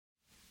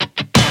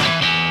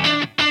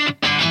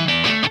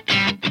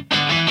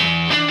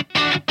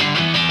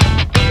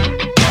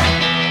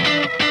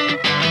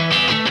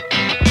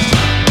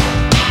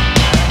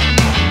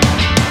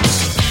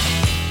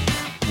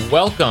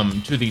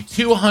welcome to the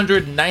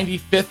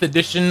 295th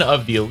edition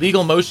of the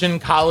Illegal Motion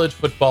College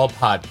Football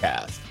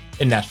Podcast.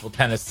 In Nashville,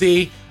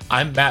 Tennessee,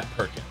 I'm Matt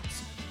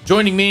Perkins.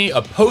 Joining me,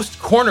 a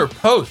corner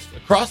post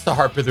across the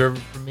Harpeth River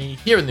from me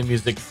here in the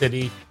Music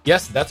City.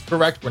 Yes, that's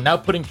correct. We're now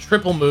putting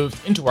triple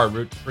moves into our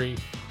route tree.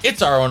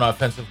 It's our own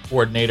offensive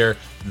coordinator,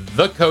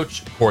 the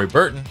coach, Corey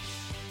Burton.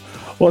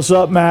 What's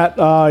up, Matt?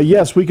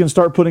 Yes, we can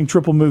start putting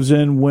triple moves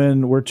in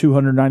when we're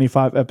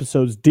 295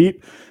 episodes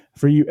deep.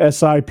 For you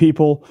SI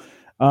people,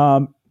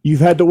 you've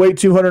had to wait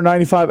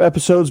 295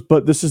 episodes,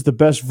 but this is the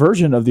best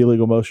version of the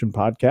Illegal Motion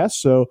podcast.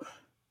 So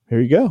here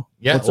you go.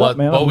 Yeah, What's up,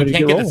 man? Well, we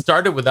can't get it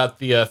started without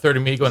the third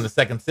amigo in the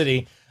second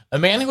city. A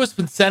man who has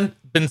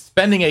been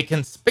spending a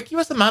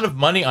conspicuous amount of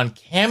money on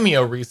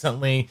Cameo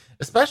recently,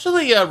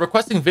 especially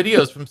requesting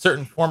videos from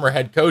certain former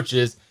head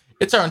coaches.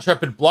 It's our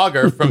intrepid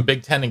blogger from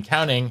Big Ten and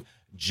Counting,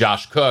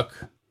 Josh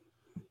Cook.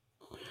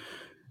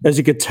 As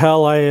you could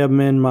tell, I am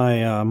in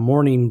my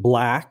morning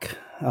black.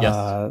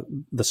 Yes.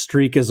 The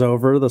streak is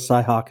over. The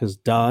Cyhawk is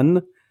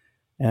done.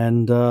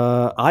 And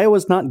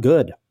Iowa's not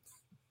good.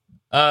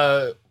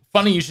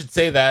 Funny you should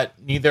say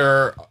that.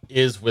 Neither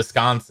is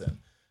Wisconsin.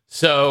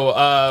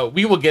 So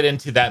we will get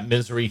into that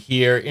misery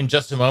here in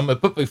just a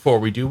moment. But before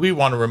we do, we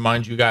want to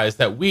remind you guys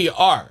that we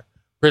are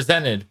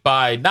presented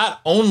by not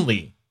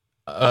only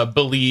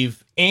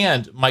Believe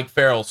and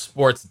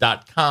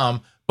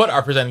MikeFarrellSports.com, but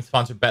our presenting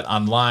sponsor, Bet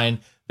Online.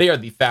 They are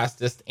the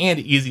fastest and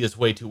easiest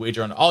way to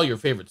wager on all your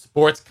favorite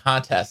sports,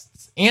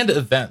 contests, and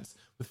events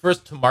with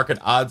first-to-market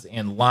odds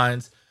and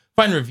lines.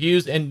 Find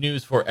reviews and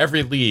news for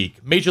every league: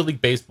 Major League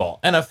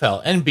Baseball,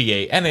 NFL,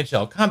 NBA,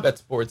 NHL, combat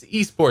sports,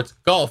 esports,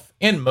 golf,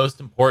 and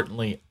most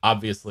importantly,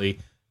 obviously,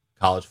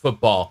 college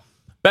football.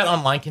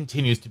 BetOnline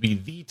continues to be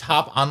the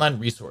top online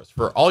resource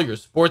for all your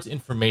sports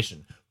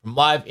information, from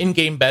live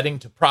in-game betting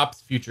to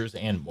props, futures,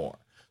 and more.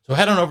 So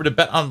head on over to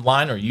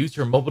BetOnline or use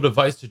your mobile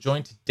device to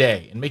join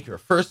today and make your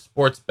first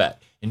sports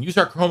bet. And use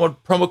our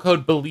promo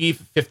code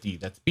BELIEVE50,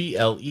 that's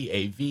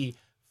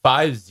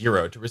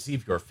BLEAV50, to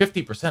receive your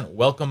 50%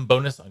 welcome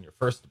bonus on your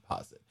first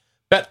deposit.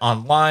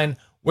 BetOnline,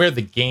 where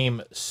the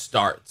game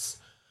starts.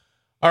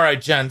 All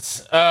right,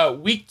 gents.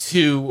 Week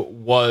 2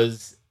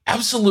 was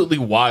absolutely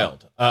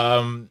wild.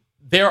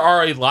 There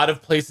are a lot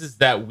of places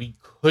that we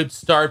could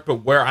start,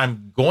 but where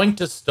I'm going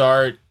to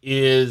start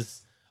is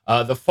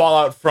the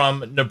fallout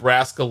from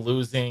Nebraska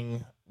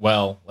losing,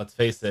 well, let's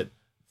face it,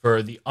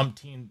 for the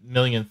umpteen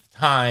millionth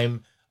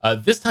time,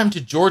 this time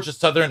to Georgia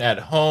Southern at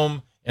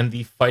home and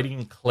the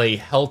Fighting Clay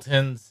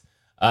Heltons.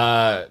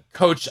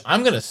 Coach,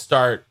 I'm going to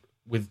start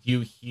with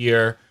you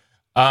here.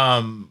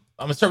 I'm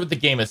going to start with the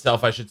game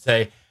itself, I should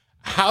say.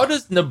 How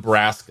does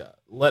Nebraska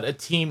let a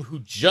team who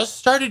just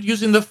started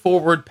using the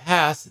forward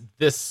pass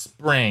this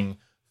spring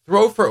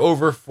throw for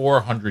over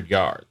 400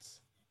 yards?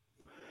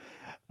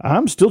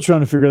 I'm still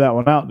trying to figure that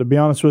one out, to be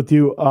honest with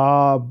you.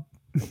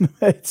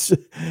 It's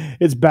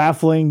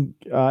baffling,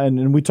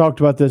 and we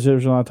talked about this.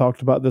 Arizona, I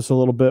talked about this a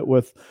little bit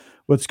with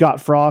Scott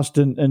Frost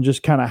and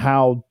just kind of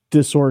how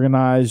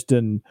disorganized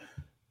and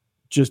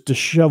just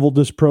disheveled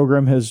this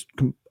program has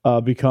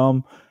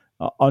become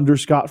under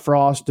Scott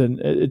Frost,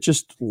 and it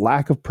just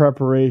lack of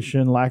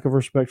preparation, lack of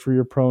respect for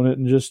your opponent,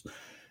 and just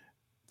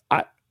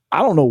I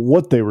don't know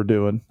what they were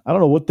doing. I don't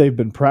know what they've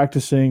been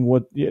practicing.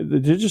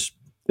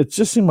 It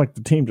just seemed like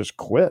the team just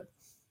quit.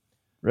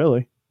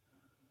 Really,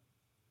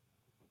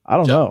 I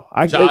don't know.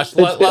 Josh,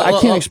 I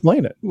can't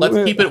explain it. Let's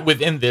keep it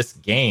within this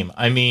game.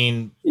 I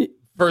mean,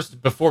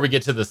 first, before we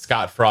get to the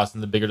Scott Frost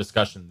and the bigger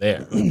discussion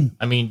there,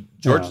 I mean,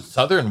 Georgia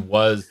Southern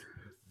was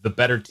the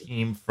better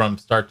team from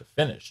start to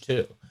finish,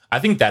 too. I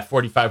think that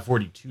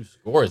 45-42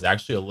 score is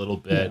actually a little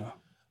bit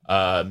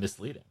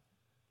misleading.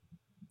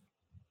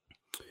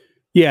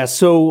 Yeah,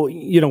 so,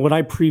 when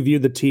I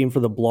previewed the team for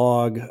the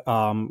blog,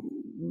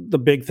 the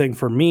big thing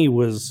for me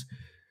was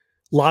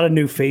a lot of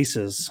new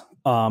faces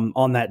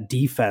on that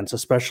defense,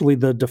 especially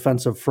the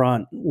defensive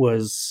front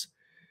was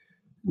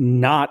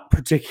not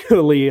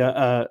particularly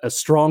a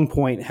strong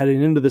point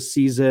heading into the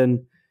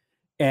season,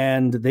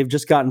 and they've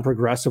just gotten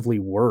progressively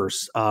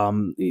worse.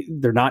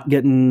 They're not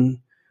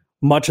getting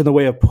much in the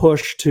way of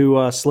push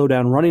to slow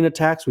down running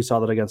attacks. We saw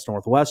that against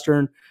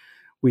Northwestern.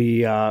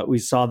 We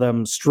saw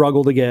them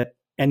struggle to get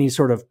any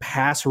sort of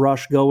pass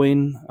rush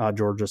going.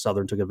 Georgia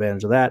Southern took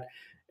advantage of that.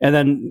 And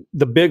then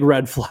the big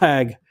red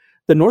flag,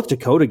 the North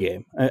Dakota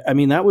game. I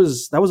mean, that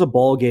was a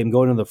ball game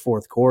going into the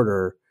fourth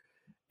quarter.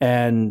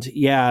 And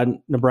yeah,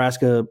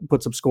 Nebraska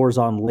put some scores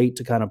on late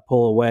to kind of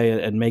pull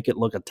away and make it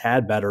look a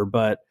tad better.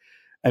 But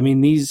I mean,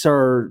 these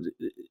are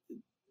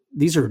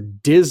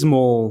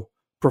dismal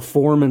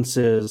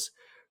performances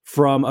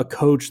from a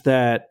coach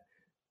that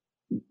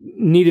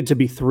needed to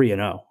be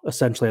 3-0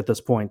 essentially at this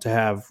point to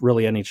have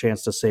really any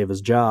chance to save his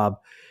job.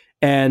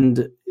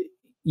 And,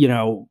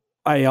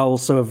 I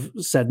also have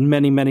said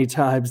many, many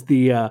times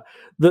the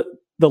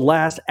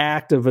last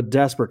act of a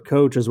desperate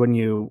coach is when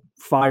you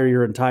fire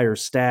your entire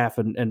staff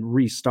and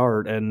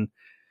restart. And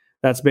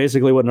that's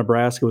basically what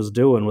Nebraska was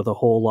doing with a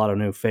whole lot of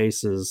new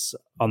faces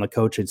on the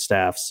coaching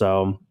staff.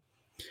 So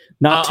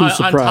not too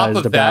surprised on top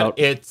of about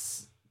that,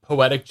 it's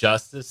poetic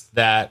justice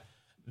that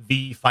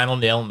the final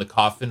nail in the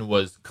coffin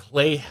was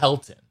Clay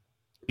Helton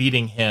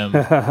beating him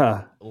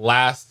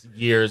last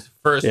year's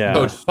first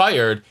coach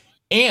fired.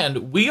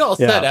 And we all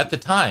said at the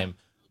time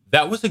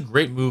that was a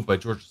great move by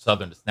Georgia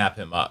Southern to snap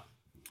him up.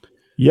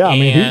 Yeah, I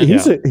mean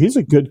he's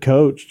a good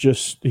coach.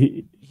 Just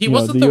he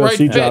wasn't the right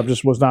USC job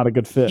just was not a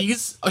good fit.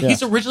 He's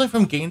originally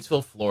from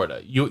Gainesville,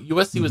 Florida.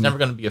 USC was never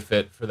going to be a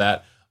fit for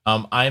that.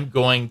 I'm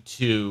going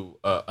to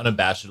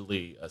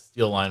unabashedly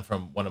steal a line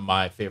from one of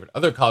my favorite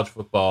other college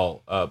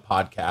football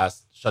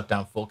podcasts,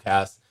 Shutdown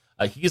Fullcast.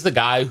 He's the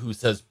guy who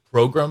says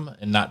program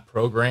and not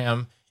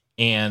program,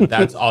 and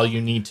that's all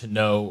you need to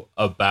know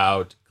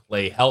about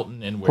Clay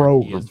Helton and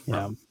where he is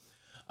from.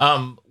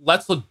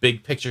 Let's look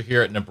big picture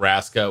here at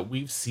Nebraska.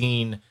 We've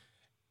seen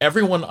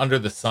everyone under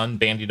the sun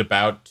bandied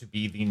about to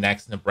be the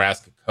next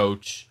Nebraska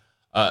coach.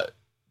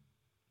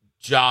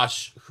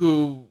 Josh,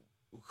 who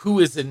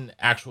is an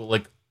actual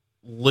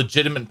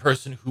legitimate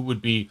person who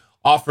would be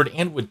offered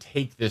and would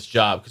take this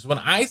job? Because when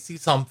I see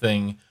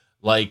something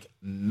like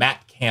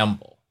Matt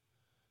Campbell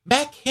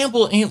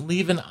ain't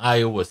leaving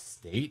Iowa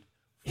State.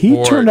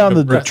 He turned down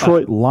the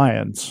Detroit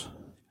Lions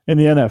in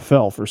the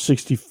NFL for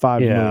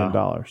 $65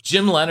 million.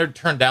 Jim Leonard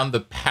turned down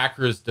the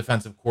Packers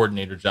defensive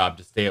coordinator job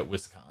to stay at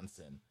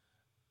Wisconsin.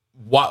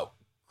 What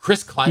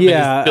Chris Klieman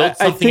has built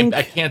something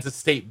at Kansas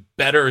State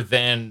better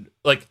than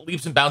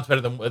leaps and bounds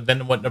better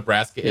than what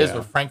Nebraska is,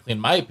 or frankly, in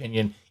my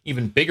opinion,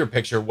 even bigger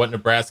picture, what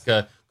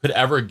Nebraska could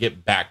ever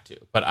get back to.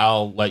 But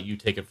I'll let you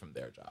take it from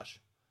there, Josh.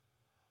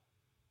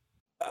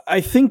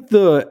 I think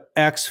the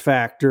X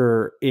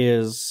factor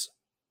is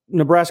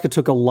Nebraska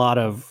took a lot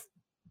of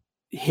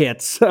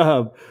hits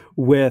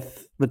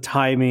with the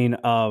timing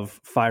of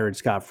firing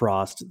Scott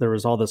Frost. There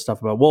was all this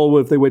stuff about, well,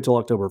 if they wait till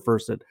October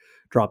 1st, it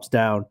drops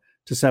down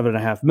to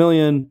 $7.5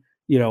 million.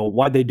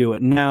 Why'd they do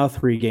it now,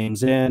 3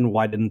 games in?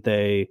 Why didn't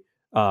they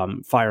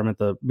fire him at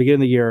the beginning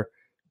of the year?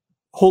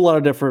 Whole lot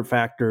of different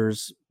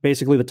factors.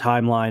 Basically, the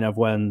timeline of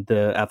when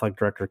the athletic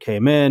director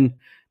came in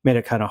made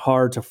it kind of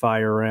hard to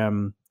fire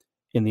him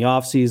in the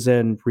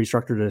offseason,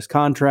 restructured his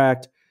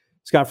contract.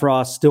 Scott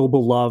Frost, still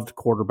beloved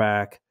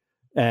quarterback,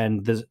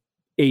 and the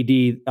AD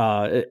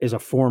is a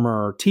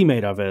former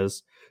teammate of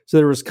his. So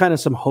there was kind of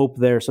some hope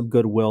there, some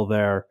goodwill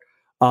there.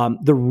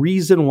 The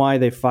reason why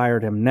they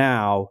fired him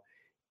now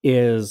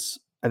is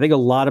I think a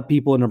lot of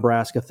people in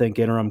Nebraska think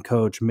interim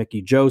coach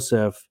Mickey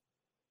Joseph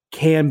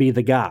can be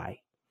the guy.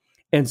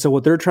 And so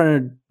what they're trying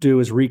to do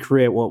is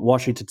recreate what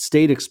Washington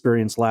State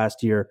experienced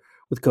last year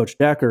with Coach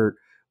Deckert,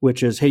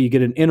 which is, hey, you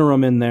get an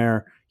interim in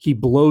there, he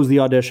blows the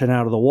audition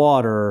out of the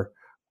water,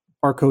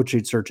 our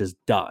coaching search is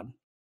done.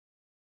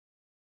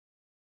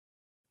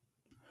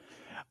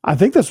 I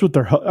think that's what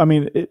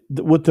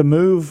with the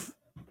move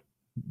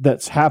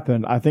that's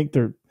happened, I think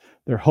they're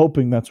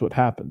hoping that's what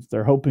happens.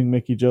 They're hoping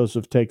Mickey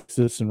Joseph takes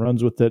this and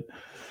runs with it.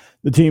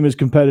 The team is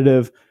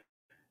competitive.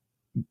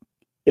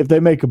 If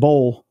they make a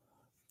bowl,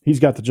 he's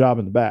got the job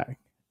in the bag.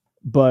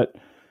 But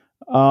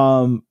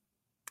going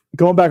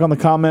back on the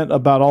comment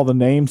about all the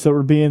names that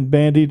were being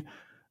bandied,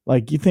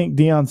 you think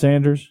Deion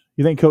Sanders,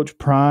 you think Coach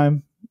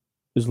Prime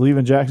is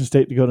leaving Jackson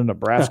State to go to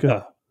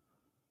Nebraska?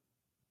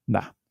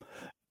 Nah.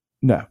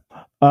 No.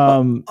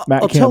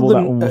 Matt Campbell,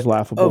 that one was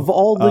laughable. Of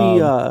all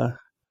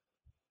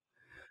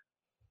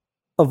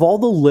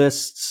the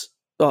lists,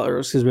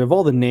 of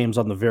all the names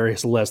on the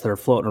various lists that are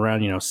floating around,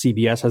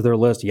 CBS has their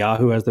list,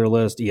 Yahoo has their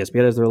list,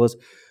 ESPN has their list.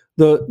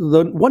 The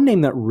one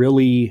name that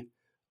really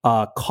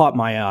caught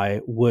my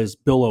eye was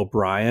Bill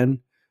O'Brien,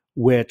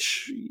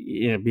 which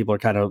people are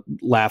kind of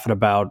laughing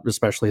about,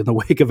 especially in the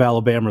wake of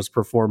Alabama's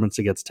performance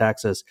against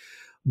Texas.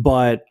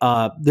 But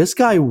this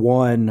guy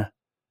won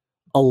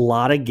a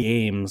lot of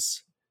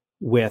games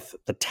with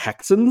the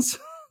Texans,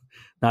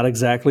 not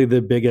exactly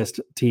the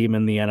biggest team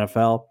in the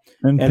NFL.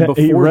 And before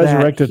he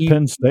resurrected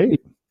Penn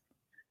State.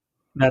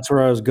 That's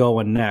where I was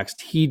going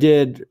next. He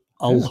did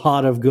a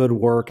lot of good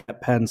work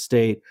at Penn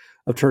State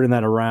of turning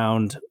that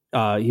around.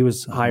 He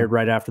was hired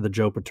right after the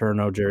Joe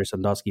Paterno, Jerry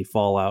Sandusky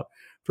fallout,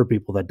 for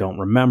people that don't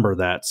remember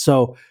that.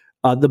 So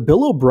the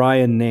Bill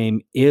O'Brien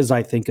name is,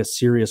 I think, a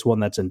serious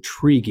one that's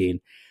intriguing.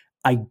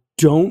 I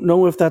don't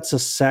know if that's a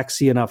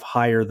sexy enough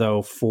hire,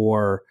 though,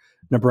 for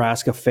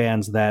Nebraska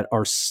fans that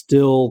are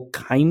still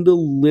kind of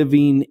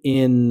living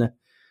in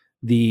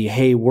the,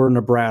 hey, we're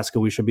Nebraska,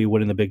 we should be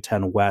winning the Big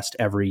Ten West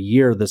every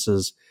year. This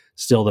is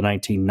still the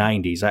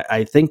 1990s.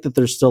 I think that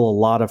there's still a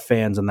lot of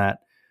fans in that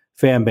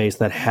fan base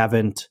that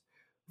haven't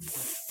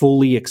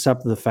fully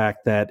accepted the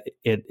fact that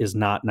it is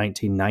not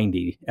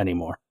 1990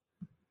 anymore.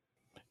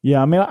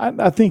 Yeah, I mean,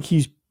 I think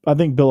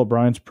Bill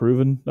O'Brien's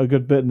proven a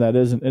good bit, and that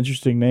is an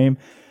interesting name.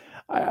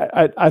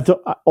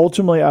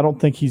 Ultimately, I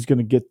don't think he's going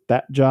to get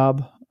that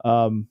job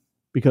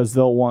because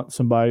they'll want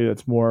somebody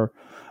that's more.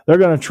 They're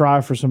going to try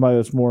for somebody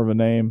that's more of a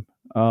name,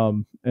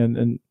 and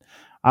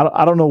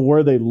I don't know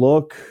where they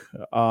look,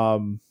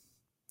 but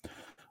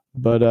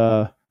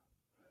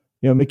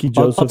Mickey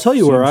Joseph. I'll tell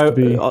you where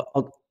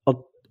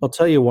I'll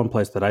tell you one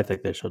place that I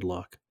think they should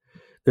look.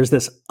 There's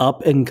this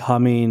up and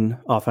coming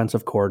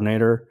offensive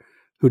coordinator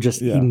who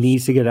just he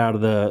needs to get out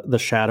of the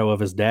shadow of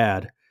his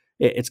dad.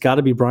 It's got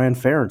to be Brian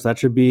Ferentz. That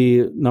should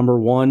be number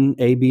 1,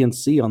 A, B, and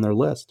C on their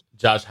list.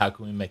 Josh, how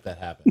can we make that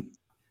happen?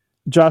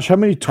 Josh, how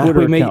many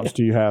Twitter accounts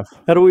do you have?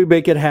 How do we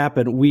make it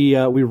happen? We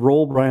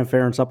roll Brian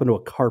Ferentz up into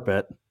a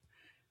carpet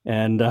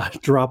and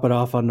drop it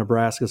off on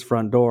Nebraska's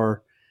front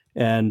door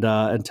and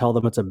tell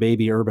them it's a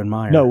baby Urban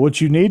Meyer. No, what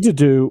you need to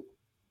do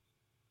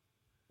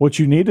is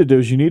you need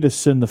to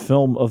send the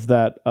film of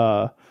that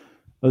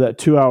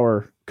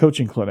 2-hour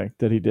coaching clinic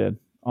that he did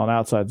on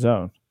Outside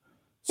Zone.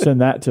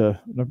 Send that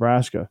to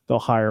Nebraska. They'll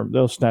hire him.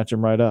 They'll snatch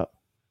him right up.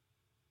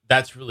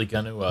 That's really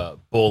going to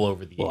bowl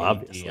over the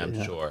AD,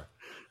 I'm sure.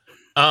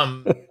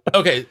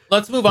 Okay,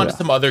 let's move on to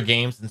some other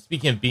games. And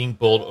speaking of being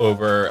bowled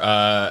over,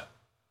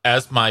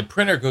 as my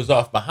printer goes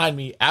off behind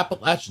me,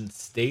 Appalachian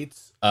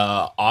State's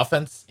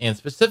offense, and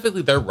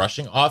specifically their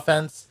rushing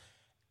offense,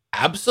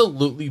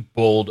 absolutely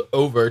bowled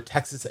over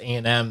Texas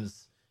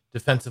A&M's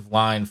defensive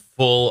line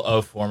full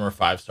of former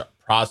 5-star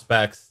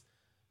prospects.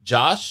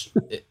 Josh,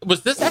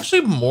 was this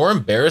actually more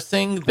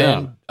embarrassing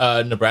than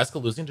Nebraska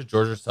losing to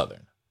Georgia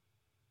Southern?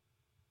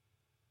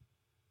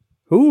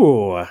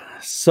 Ooh,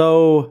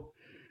 so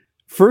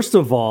first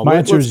of all, my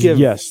answer is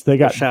yes. They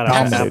got shout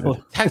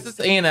out. Texas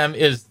A&M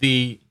is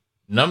the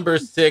number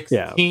 6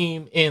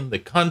 team in the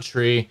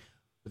country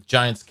with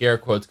giant scare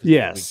quotes.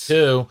 Yes,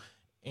 too,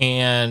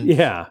 and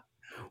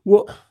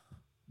Well,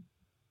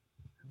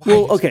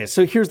 okay,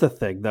 so here's the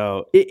thing,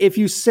 though. If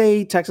you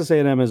say Texas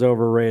A&M is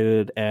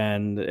overrated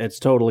and it's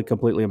totally,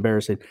 completely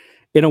embarrassing,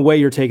 in a way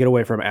you're taking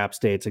away from App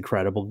State's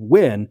incredible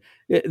win.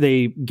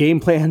 They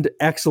game planned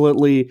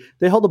excellently.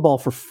 They held the ball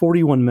for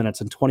 41 minutes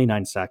and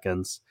 29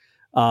 seconds.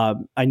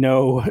 I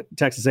know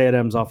Texas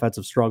A&M's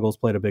offensive struggles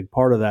played a big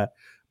part of that,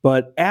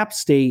 but App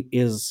State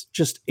is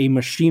just a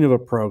machine of a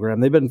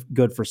program. They've been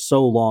good for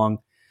so long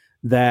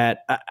that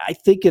I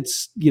think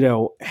it's,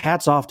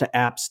 hats off to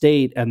App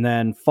State, and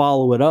then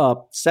follow it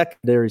up.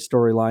 Secondary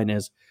storyline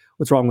is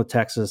what's wrong with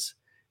Texas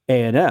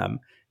A&M.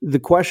 The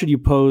question you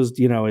posed,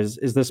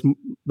 is this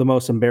the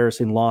most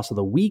embarrassing loss of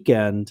the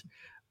weekend?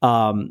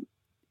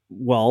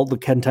 Well, the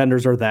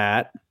contenders are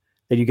that.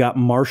 Then you got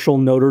Marshall,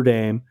 Notre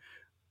Dame.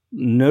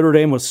 Notre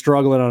Dame was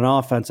struggling on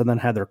offense and then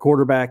had their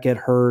quarterback get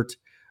hurt.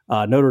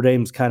 Notre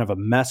Dame's kind of a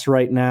mess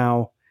right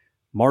now.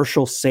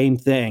 Marshall, same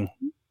thing.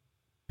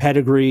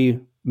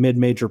 Pedigree,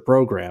 mid-major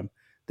program.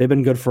 They've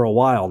been good for a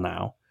while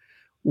now.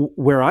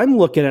 Where I'm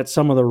looking at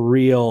some of the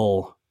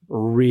real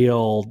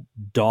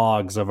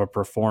dogs of a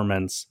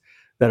performance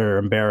that are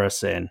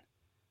embarrassing,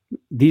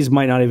 these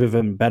might not have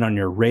even been on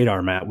your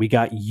radar, Matt. We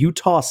got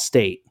Utah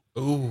State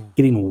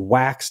getting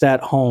waxed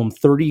at home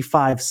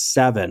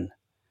 35-7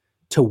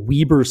 to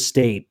Weber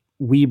State.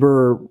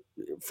 Weber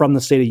from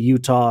the state of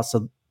Utah,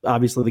 so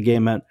obviously the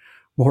game meant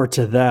more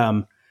to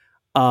them.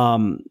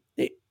 I'm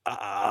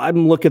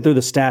looking through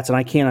the stats and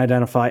I can't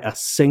identify a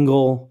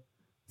single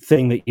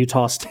thing that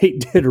Utah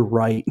State did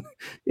right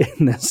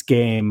in this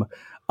game.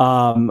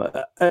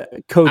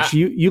 Coach,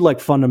 you like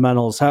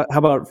fundamentals. How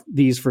about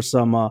these for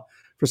some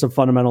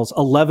fundamentals?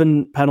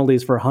 11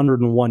 penalties for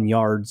 101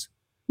 yards.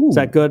 Ooh. Is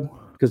that good?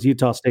 Because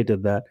Utah State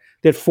did that.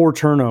 They had 4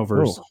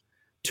 turnovers,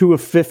 2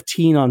 of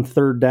 15 on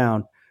third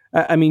down.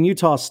 I mean,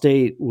 Utah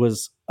State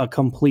was a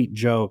complete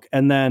joke.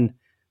 And then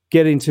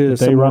getting to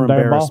some more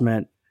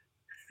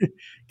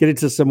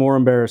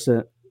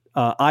embarrassment.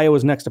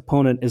 Iowa's next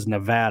opponent is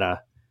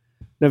Nevada.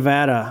 We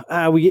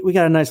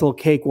got a nice little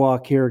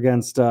cakewalk here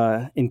against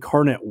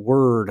Incarnate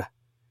Word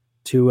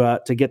to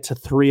get to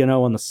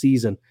 3-0 on the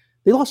season.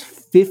 They lost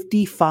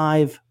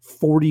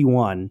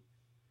 55-41,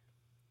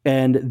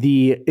 and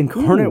the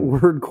Incarnate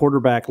Word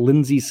quarterback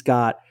Lindsey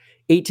Scott,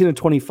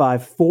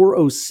 18-25,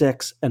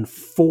 406, and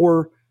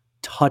 4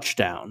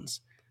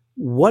 touchdowns.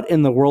 What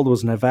in the world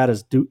was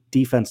Nevada's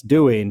defense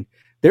doing?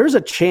 There's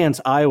a chance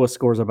Iowa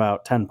scores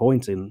about 10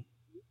 points in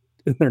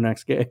their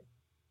next game.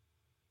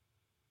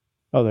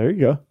 Oh, there you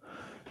go.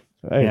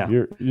 Hey, yeah.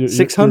 You're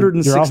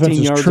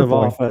 616 yards of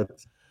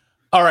offense.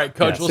 All right,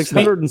 Coach.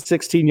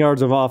 616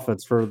 yards of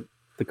offense for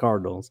the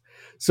Cardinals.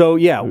 So,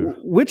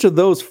 which of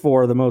those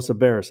 4 are the most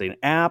embarrassing?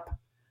 App,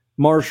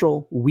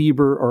 Marshall,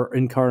 Weber, or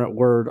Incarnate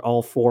Word?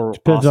 All 4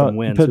 awesome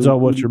wins. Depends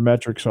on what your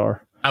metrics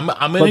are. I'm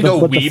going to go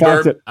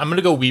Weber. I'm going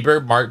to go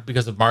Weber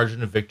because of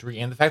margin of victory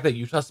and the fact that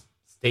Utah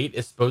State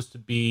is supposed to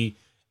be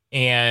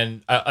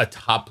a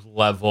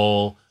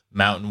top-level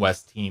Mountain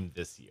West team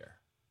this year.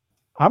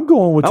 I'm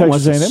going with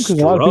Texas A&M because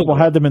a lot of people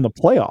had them in the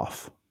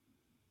playoff.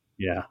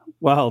 Yeah.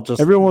 Well,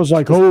 everyone was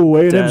like, "Oh,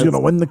 A&M's going to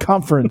win the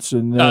conference,"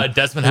 and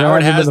Desmond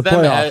Howard has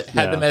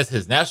had them as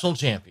his national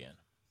champion.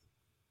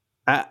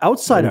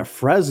 Outside of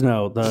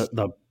Fresno,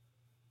 the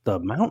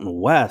Mountain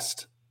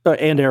West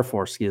and Air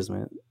Force, excuse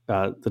me,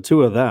 the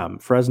two of them,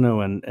 Fresno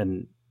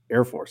and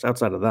Air Force.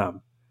 Outside of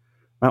them,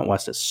 Mountain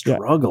West is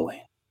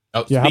struggling.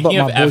 Oh, speaking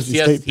of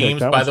FCS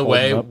teams, by the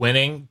way,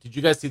 winning, did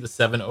you guys see the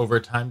 7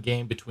 overtime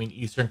game between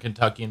Eastern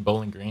Kentucky and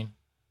Bowling Green?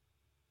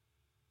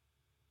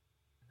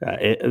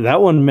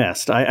 That one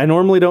missed. I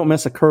normally don't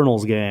miss a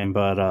Colonel's game,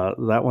 but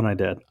that one I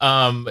did.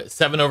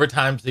 7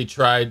 overtimes they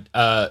tried.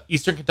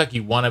 Eastern Kentucky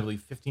won, I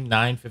believe,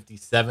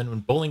 59-57 when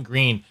Bowling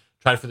Green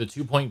tried for the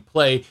 2-point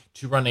play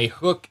to run a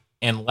hook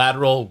and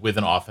lateral with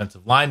an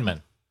offensive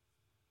lineman.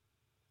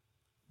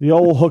 The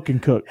old hook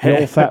and cook.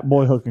 The old fat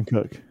boy hook and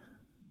cook.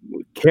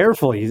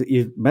 Careful.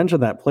 You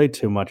mentioned that play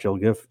too much. You'll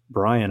give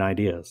Brian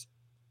ideas.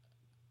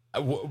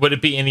 Would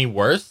it be any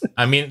worse?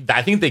 I mean,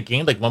 I think they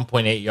gained like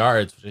 1.8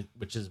 yards,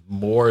 which is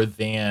more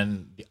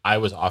than the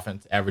Iowa's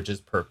offense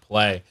averages per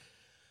play.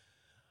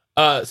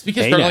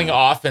 Speaking of struggling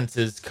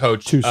offenses,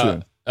 Coach, too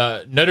soon.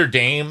 Notre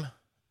Dame,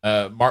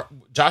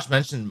 Josh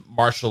mentioned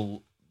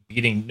Marshall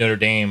beating Notre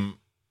Dame.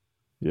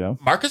 Yeah.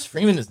 Marcus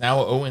Freeman is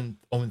now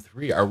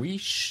 0-3. Are we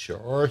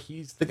sure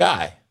he's the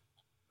guy?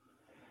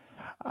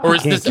 Or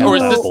is this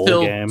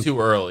still too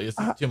early? Is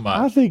this too much?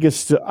 I think it's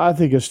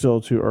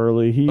still too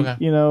early.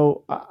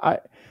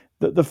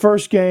 The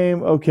first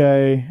game,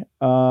 okay.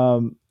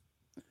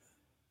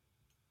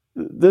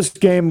 This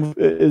game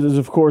is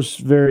of course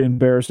very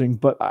embarrassing,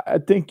 but I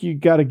think you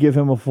got to give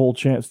him a full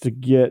chance to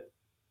get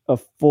a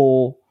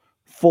full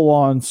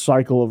on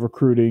cycle of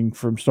recruiting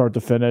from start to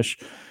finish.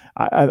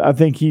 I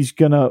think he's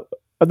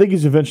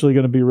eventually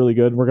gonna be really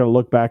good. We're gonna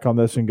look back on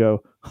this and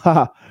go,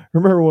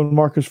 remember when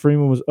Marcus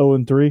Freeman was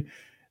 0-3?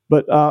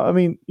 But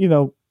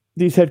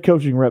these head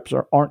coaching reps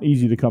aren't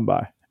easy to come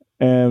by,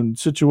 and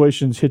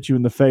situations hit you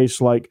in the face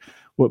like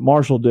what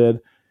Marshall did.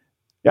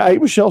 Yeah, he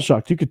was shell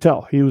shocked. You could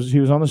tell he was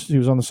on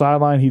the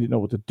sideline. He didn't know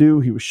what to do.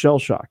 He was shell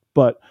shocked.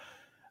 But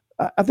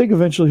I think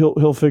eventually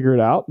he'll figure it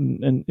out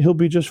and he'll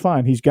be just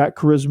fine. He's got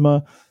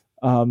charisma.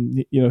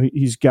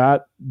 He's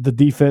got the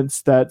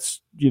defense.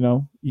 That's he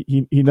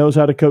knows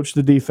how to coach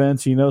the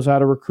defense. He knows how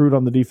to recruit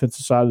on the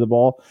defensive side of the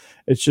ball.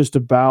 It's just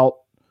about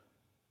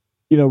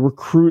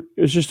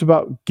it's just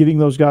about getting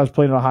those guys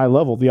playing at a high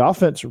level. The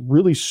offense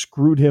really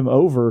screwed him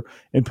over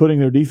and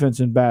putting their defense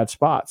in bad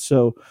spots.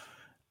 So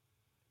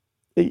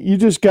you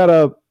just got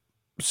to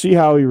see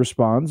how he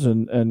responds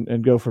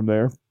and go from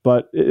there.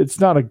 But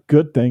it's not a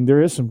good thing.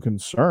 There is some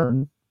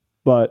concern,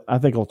 but I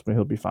think ultimately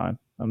he'll be fine.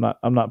 I'm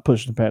not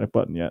pushing the panic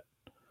button yet.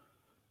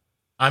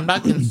 I'm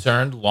not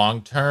concerned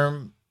long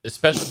term,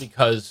 especially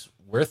because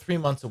we're 3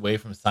 months away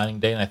from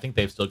signing day, and I think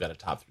they've still got a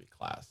top 3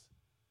 class.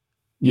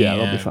 Yeah,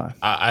 they'll be fine.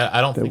 I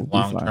don't think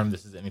long term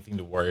this is anything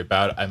to worry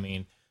about. I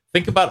mean,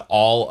 think about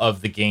all of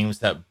the games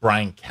that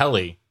Brian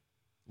Kelly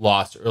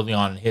lost early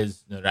on in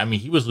his. I mean,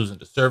 he was losing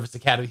to Service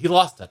Academy. He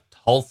lost to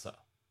Tulsa,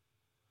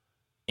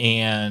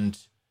 and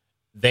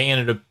they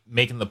ended up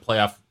making the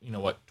playoff.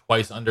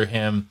 Twice under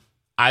him.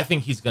 I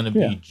think he's going to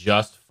be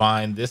just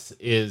fine. This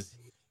is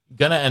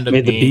going to end up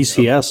made the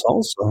BCS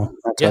also.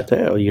 That's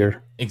a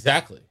year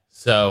exactly.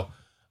 So,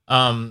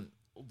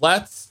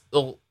 let's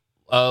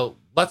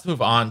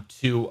move on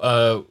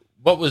to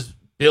what was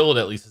billed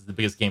at least as the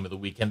biggest game of the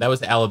weekend. That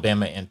was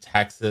Alabama and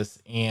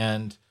Texas.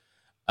 And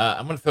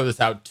I'm going to throw this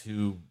out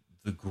to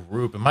the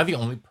group. Am I the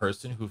only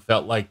person who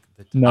felt like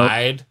the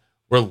Tide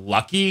were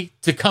lucky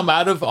to come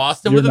out of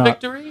Austin with a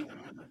victory?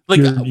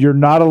 Like you're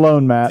not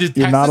alone, Matt.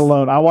 You're not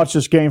alone. I watched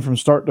this game from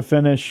start to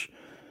finish.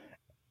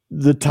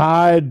 The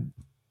Tide,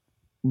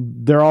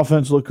 their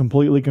offense looked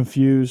completely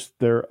confused.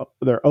 Their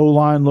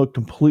O-line looked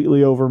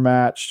completely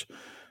overmatched.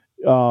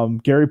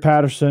 Gary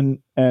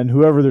Patterson and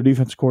whoever their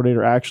defense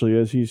coordinator actually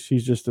is,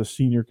 he's just a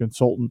senior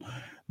consultant.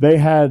 They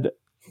had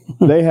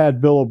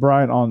Bill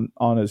O'Brien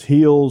on his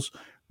heels.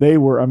 They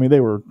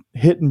were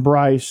hitting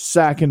Bryce,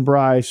 sacking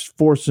Bryce,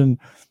 forcing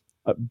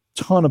a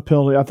ton of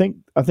penalties.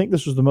 I think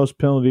this was the most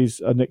penalties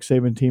a Nick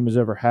Saban team has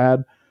ever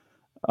had.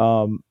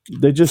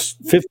 They just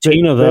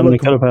 15 of them. They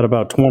could have had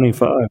about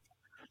 25.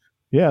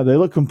 Yeah, they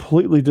look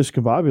completely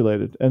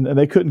discombobulated, and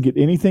they couldn't get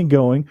anything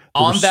going.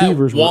 The on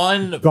receivers that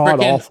one, god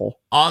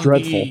awful, on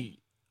dreadful.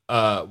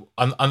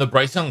 On the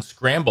Bryce Young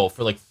scramble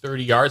for like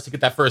 30 yards to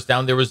get that first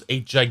down, there was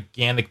a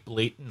gigantic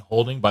blatant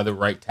holding by the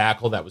right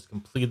tackle that was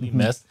completely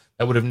missed.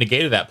 That would have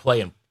negated that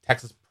play, and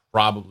Texas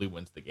probably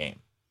wins the game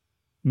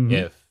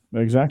if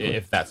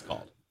that's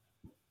called.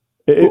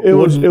 It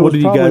was probably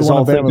you guys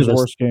one of Alabama's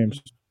worst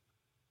games.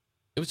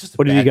 It was just.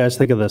 What did you guys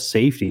think of the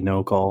safety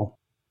no call?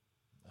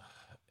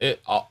 It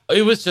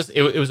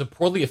was a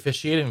poorly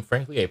officiated and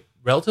frankly a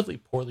relatively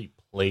poorly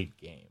played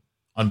game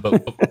on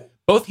both.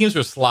 Both teams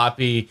were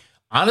sloppy.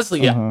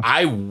 Honestly,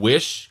 I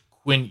wish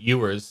Quinn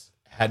Ewers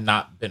had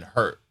not been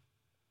hurt.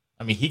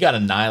 I mean, he got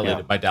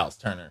annihilated by Dallas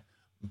Turner,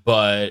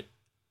 but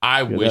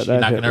I wish he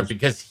not been hurt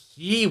because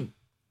he,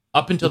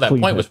 up until that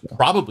point, was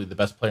probably the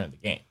best player in the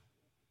game.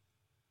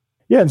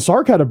 Yeah, and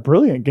Sark had a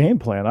brilliant game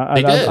plan.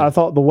 I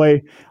thought the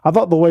way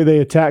they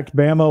attacked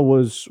Bama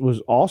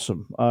was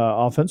awesome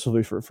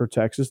offensively for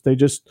Texas. They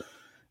just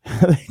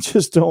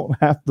don't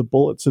have the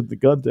bullets in the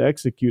gun to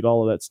execute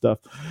all of that stuff.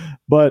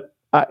 But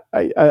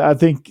I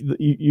think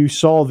you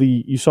saw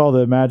the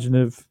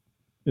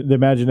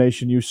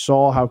imagination. You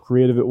saw how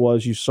creative it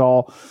was. You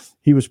saw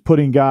he was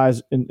putting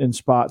guys in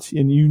spots,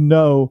 and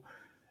a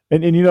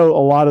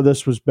lot of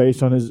this was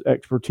based on his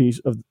expertise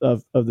of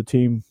the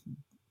team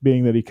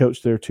being that he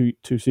coached there two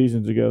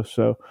seasons ago.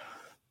 So,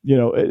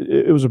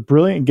 it was a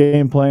brilliant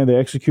game plan. They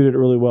executed it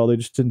really well. They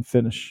just didn't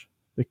finish.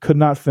 They could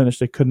not finish.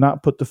 They could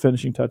not put the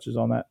finishing touches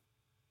on that.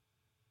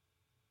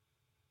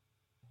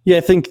 Yeah,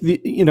 I think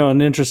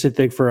an interesting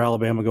thing for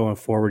Alabama going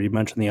forward. You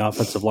mentioned the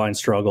offensive line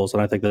struggles,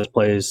 and I think this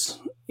plays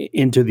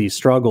into these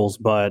struggles.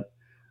 But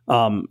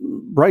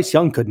Bryce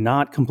Young could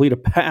not complete a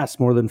pass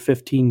more than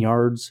 15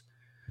 yards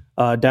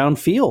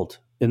downfield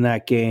in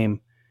that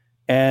game.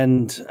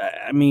 And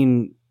I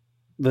mean,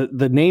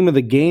 the name of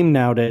the game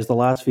nowadays, the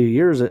last few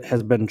years, it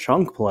has been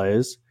chunk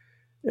plays.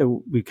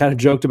 We kind of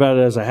joked about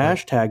it as a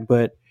hashtag,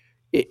 but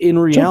in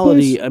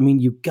reality, I mean,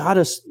 you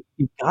gotta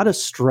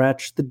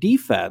stretch the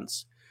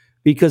defense.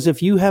 Because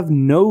if you have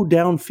no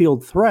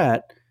downfield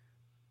threat,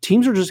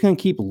 teams are just going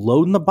to keep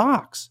loading the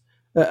box.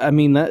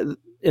 And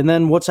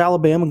then what's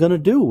Alabama going to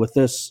do with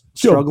this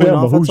struggling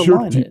offensive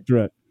line? Deep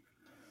threat?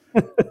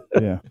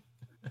 Yeah.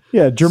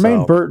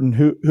 Jermaine Burton,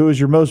 who is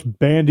your most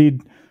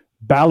bandied,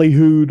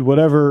 ballyhooed,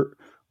 whatever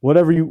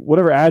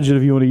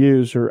adjective you want to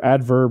use, or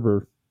adverb,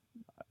 or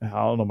I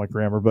don't know my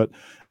grammar, but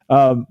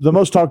the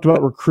most talked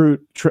about recruit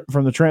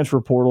from the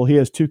transfer portal. He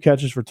has 2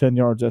 catches for 10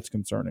 yards. That's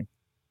concerning.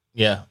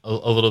 Yeah, a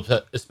little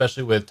bit,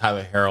 especially with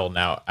Tyler Harrell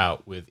now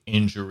out with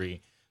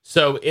injury.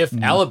 So if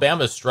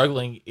Alabama is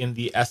struggling in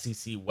the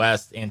SEC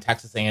West and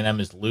Texas A&M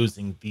is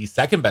losing, the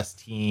second best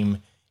team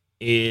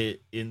in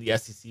the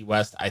SEC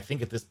West, I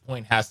think at this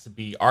point has to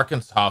be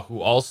Arkansas,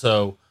 who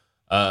also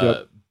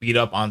beat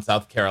up on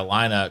South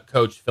Carolina.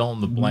 Coach, fill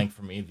in the blank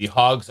for me. The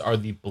Hogs are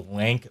the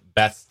blank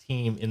best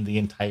team in the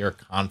entire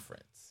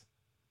conference.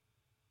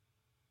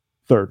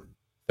 Third.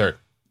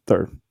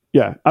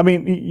 Yeah, I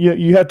mean,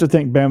 you have to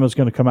think Bama's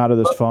going to come out of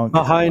this funk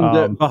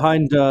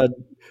behind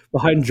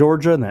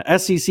Georgia and the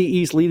SEC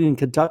East leading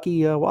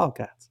Kentucky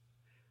Wildcats.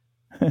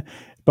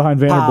 Behind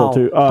Vanderbilt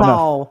too.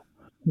 Paul.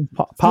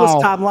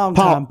 First time, long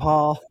time,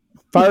 Paul.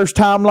 First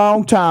time,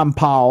 long time,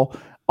 Paul.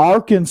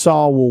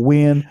 Arkansas will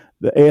win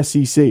the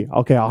SEC.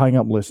 Okay, I'll hang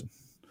up and listen.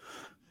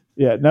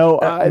 Yeah, no.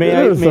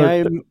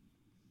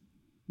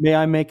 May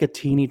I make a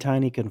teeny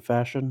tiny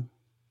confession?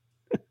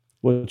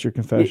 What's your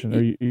confession?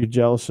 Are you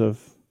jealous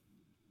of?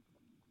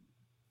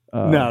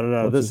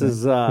 No. This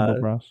is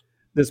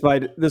this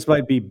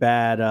might be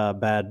bad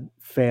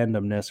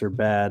fandomness or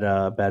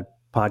bad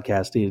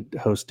podcast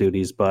host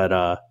duties, but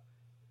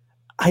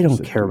I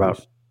don't care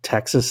about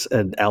Texas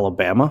and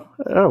Alabama.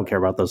 I don't care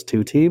about those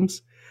two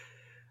teams.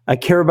 I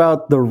care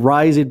about the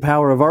rising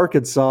power of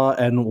Arkansas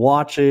and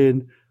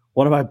watching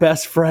one of my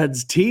best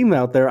friends' team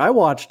out there. I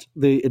watched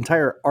the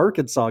entire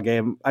Arkansas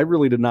game. I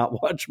really did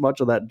not watch much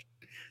of that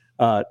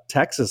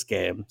Texas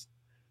game.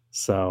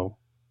 So,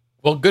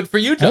 well, good for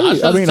you,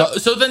 Josh. Hey,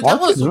 so then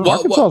tell us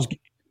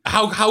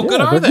how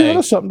good are they? Giving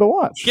us something to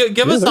watch.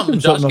 Give us something,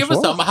 Josh. Give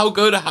us something. How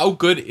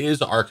good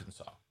is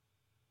Arkansas?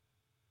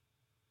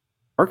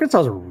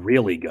 Arkansas is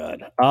really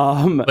good.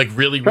 Like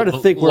really, trying to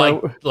think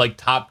like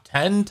top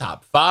 10,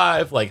 top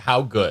 5. Like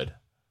how good?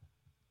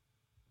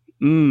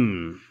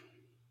 Now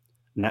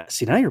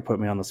you're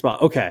putting me on the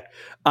spot. Okay,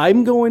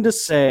 I'm going to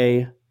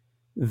say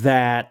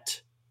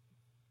that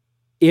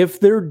if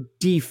their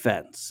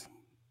defense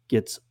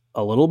gets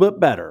a little bit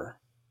better,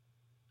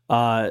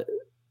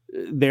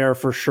 they're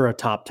for sure a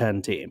top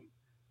 10 team.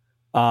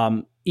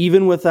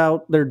 Even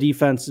without their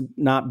defense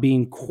not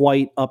being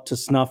quite up to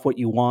snuff what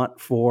you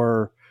want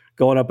for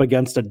going up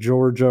against a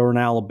Georgia or an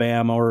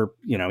Alabama or,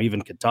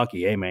 even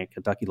Kentucky. Hey, man,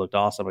 Kentucky looked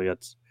awesome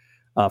against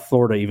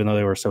Florida. Even though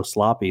they were so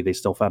sloppy, they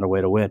still found a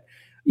way to win.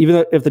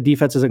 Even if the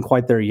defense isn't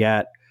quite there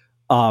yet,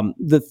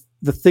 the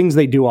things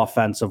they do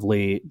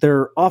offensively,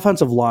 their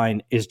offensive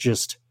line is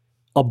just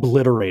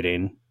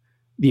obliterating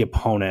the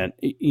opponent.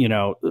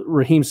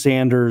 Raheem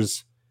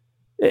Sanders,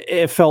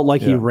 it felt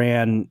like he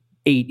ran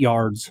 8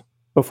 yards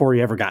before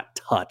he ever got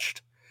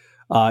touched.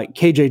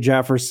 KJ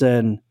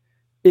Jefferson,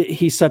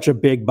 he's such a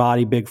big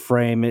body, big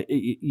frame.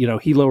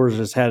 He lowers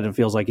his head and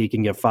feels like he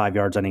can get 5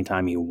 yards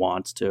anytime he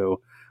wants to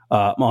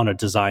on a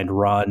designed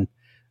run.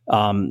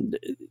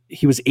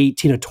 He was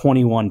 18 of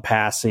 21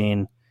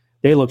 passing.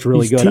 They looked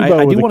really good.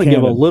 I do want to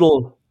give a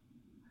little,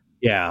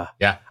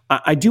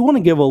 I do want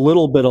to give a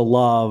little bit of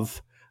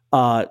love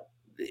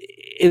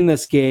in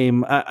this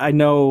game. I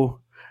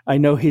know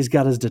he's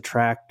got his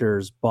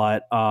detractors,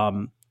 but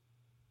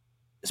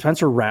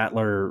Spencer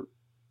Rattler,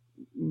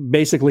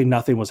 basically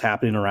nothing was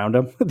happening around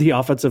him. The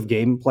offensive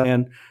game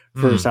plan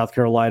for South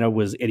Carolina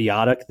was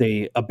idiotic.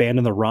 They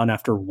abandoned the run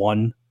after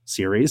one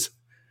series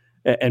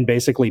and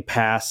basically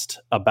passed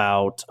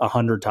about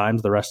 100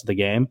 times the rest of the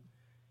game.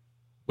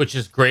 Which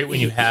is great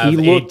when you have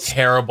a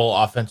terrible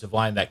offensive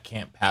line that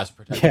can't pass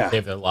protect and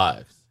save their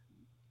lives.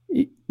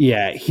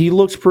 Yeah, he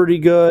looked pretty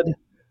good.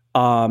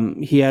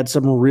 He had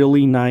some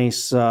really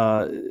nice,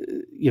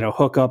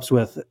 hookups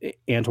with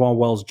Antoine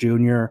Wells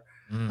Jr.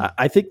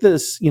 I think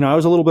this, I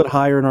was a little bit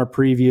higher in our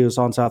previews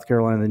on South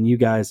Carolina than you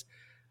guys.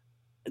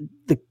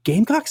 The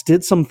Gamecocks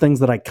did some things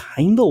that I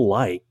kind of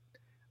like.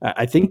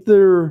 I think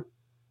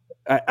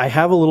I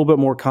have a little bit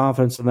more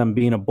confidence in them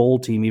being a bowl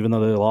team, even though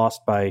they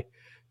lost by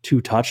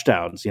 2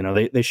 touchdowns. You know,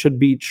 they should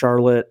beat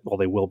Charlotte. Well,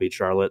 they will beat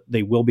Charlotte.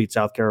 They will beat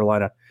South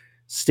Carolina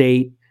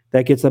State.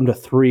 That gets them to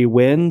 3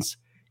 wins.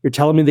 You're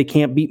telling me they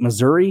can't beat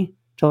Missouri?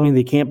 Telling me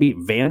they can't beat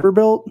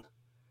Vanderbilt?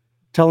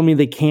 Telling me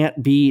they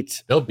can't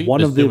beat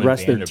one of the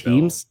rest of their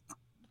teams?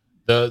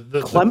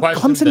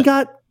 Clemson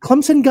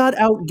got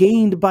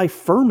outgained by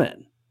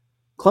Furman.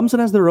 Clemson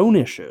has their own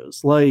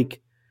issues.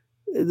 Like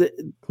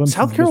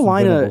South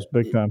Carolina,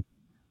 big time.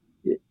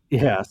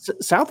 Yeah,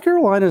 South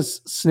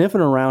Carolina's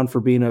sniffing around for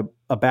being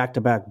a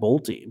back-to-back bowl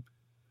team.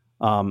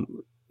 I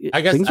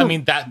guess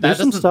that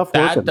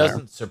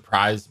doesn't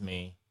surprise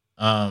me.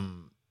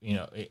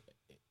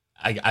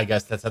 I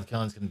guess that South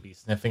Carolina's going to be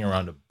sniffing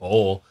around a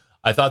bowl.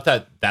 I thought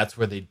that's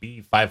where they'd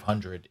be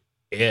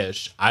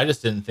 500-ish. I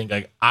just didn't think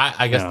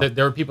I guess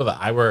there were people that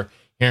I were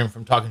hearing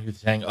from talking to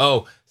saying,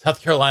 "Oh, South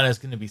Carolina is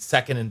going to be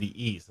second in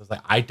the East." I was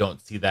like, I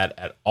don't see that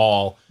at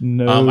all.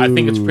 No. I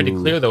think it's pretty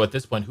clear though at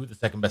this point who the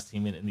second best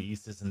team in the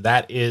East is, and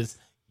that is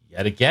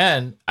yet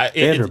again.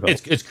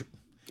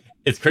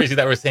 It's crazy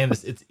that we're saying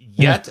this. It's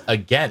yet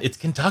again. It's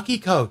Kentucky,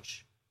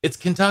 coach. It's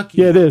Kentucky.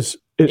 Yeah, it is.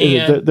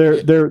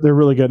 They're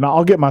really good. Now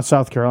I'll get my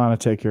South Carolina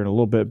take here in a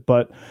little bit,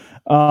 but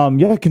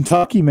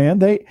Kentucky, man.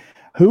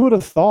 Who would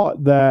have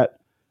thought that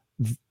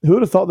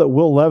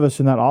Will Levis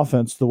in that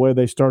offense, the way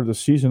they started the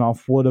season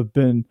off, would have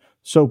been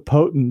so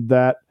potent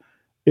that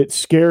it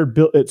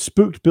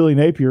spooked Billy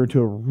Napier into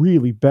a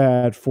really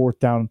bad fourth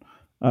down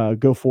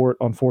attempt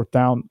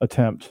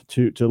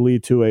to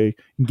lead to a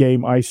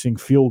game icing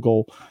field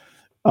goal.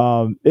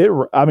 They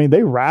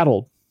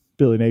rattled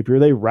Billy Napier.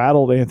 They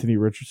rattled Anthony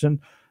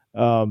Richardson.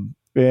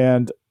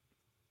 And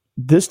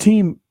this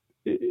team,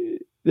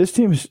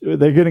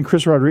 they're getting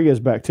Chris Rodriguez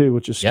back too,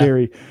 which is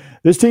scary. Yeah.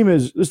 This team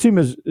is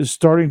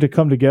starting to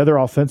come together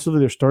offensively.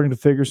 They're starting to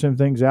figure some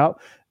things out.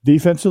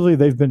 Defensively,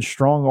 they've been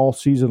strong all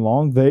season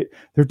long. Their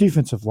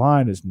defensive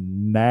line is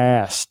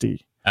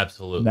nasty.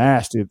 Absolutely.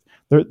 Nasty.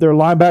 They're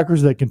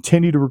linebackers that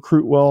continue to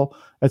recruit well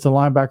at the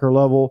linebacker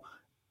level,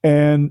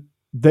 and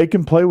they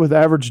can play with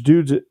average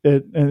dudes in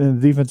the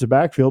defensive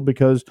backfield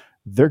because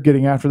they're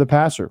getting after the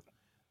passer.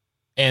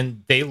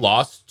 And they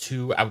lost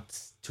two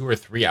or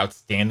three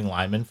outstanding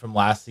linemen from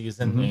last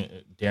season,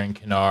 Darren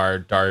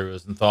Kennard, Dari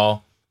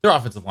Rosenthal. Their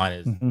offensive line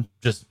is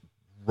just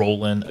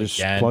rolling just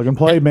again. Plug and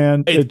play,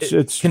 man.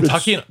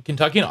 Kentucky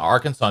and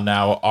Arkansas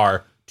now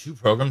are 2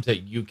 programs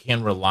that you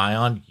can rely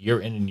on year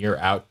in and year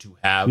out to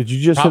have. Did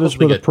you just hit us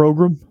with a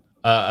program?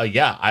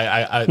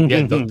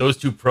 Those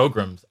 2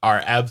 programs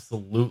are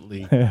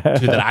absolutely 2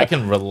 that I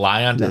can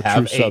rely on to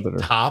have a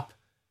top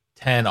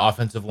 10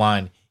 offensive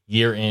line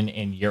year in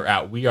and year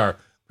out. We are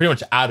pretty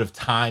much out of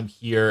time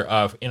here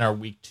in our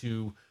week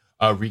 2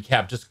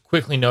 recap. Just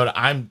quickly note,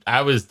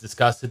 I was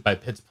disgusted by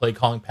Pitt's play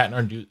calling.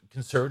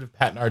 Conservative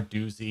Pat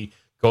Narduzzi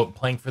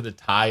playing for the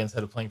tie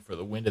instead of playing for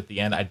the win at the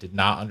end. I did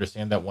not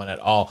understand that one at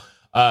all.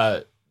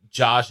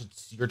 Josh,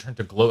 it's your turn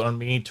to gloat on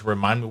me, to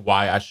remind me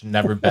why I should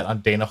never bet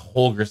on Dana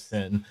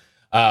Holgorsen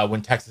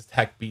when Texas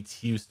Tech beats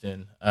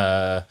Houston.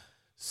 I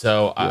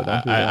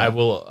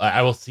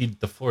will cede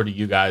the floor to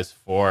you guys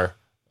for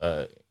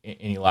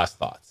any last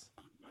thoughts.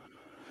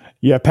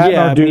 Yeah, Pat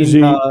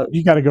Narduzzi,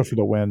 you got to go for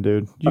the win,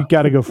 dude. You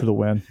got to go for the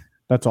win.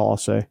 That's all I'll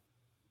say.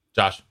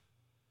 Josh.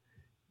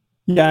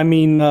 Yeah,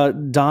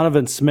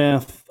 Donovan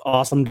Smith,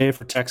 awesome day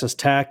for Texas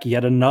Tech.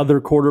 Yet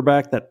another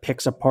quarterback that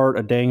picks apart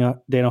a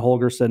Dana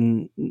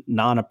Holgorsen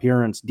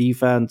non-appearance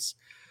defense.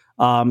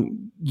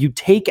 You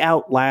take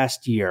out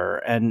last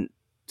year, and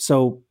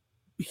so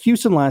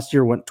Houston last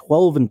year went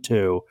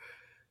 12-2.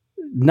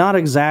 Not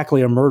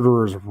exactly a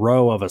murderer's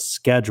row of a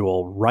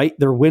schedule, right?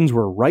 Their wins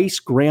were Rice,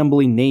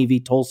 Grambling, Navy,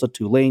 Tulsa,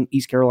 Tulane,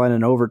 East Carolina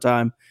in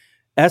overtime,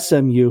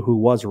 SMU, who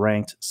was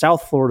ranked,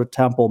 South Florida,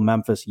 Temple,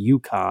 Memphis,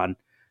 UConn,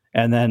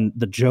 and then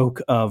the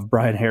joke of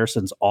Brian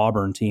Harrison's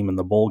Auburn team in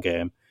the bowl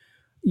game.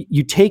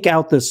 You take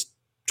out this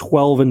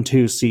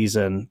 12-2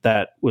 season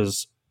that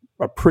was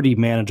a pretty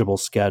manageable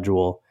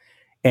schedule,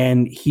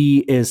 and he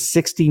is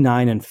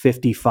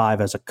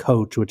 69-55 as a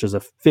coach, which is a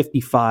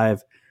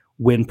 55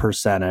 win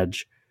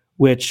percentage,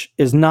 which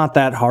is not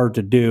that hard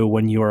to do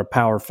when you're a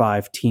Power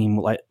 5 team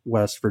like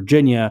West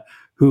Virginia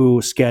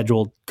who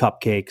scheduled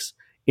cupcakes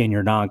in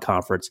your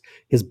non-conference.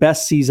 His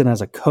best season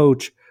as a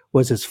coach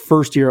was his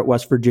first year at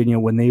West Virginia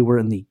when they were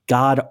in the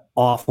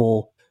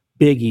god-awful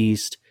Big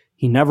East.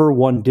 He never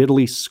won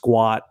diddly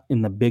squat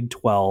in the Big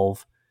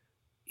 12.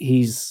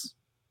 He's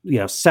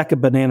second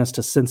bananas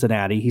to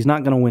Cincinnati. He's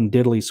not going to win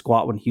diddly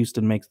squat when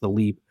Houston makes the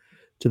leap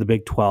to the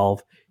Big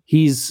 12.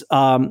 He's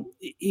kind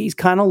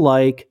of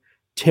like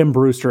Tim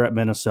Brewster at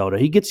Minnesota.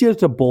 He gets you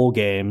to bowl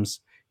games.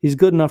 He's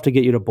good enough to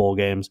get you to bowl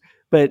games,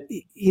 but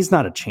he's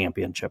not a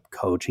championship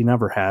coach. He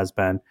never has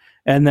been.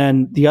 And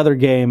then the other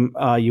game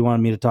you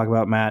wanted me to talk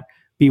about, Matt,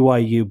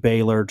 BYU,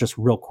 Baylor, just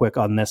real quick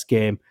on this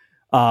game.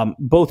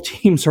 Both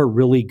teams are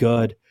really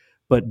good,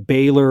 but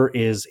Baylor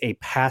is a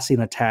passing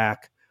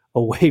attack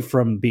away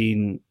from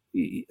being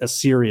a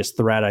serious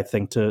threat, I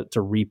think, to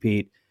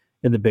repeat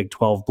in the Big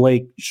 12.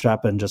 Blake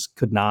Sheppin just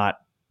could not,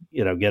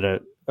 get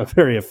a a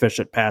very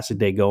efficient passing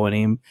day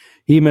going.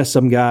 He missed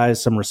some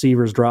guys, some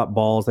receivers dropped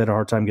balls. They had a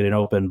hard time getting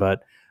open,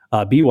 but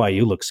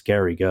BYU looks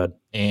scary good.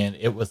 And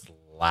it was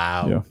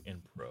loud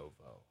in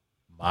Provo.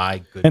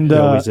 My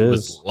goodness, And, it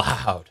was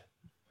loud.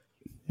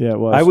 Yeah, it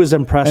was. I was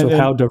impressed with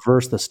how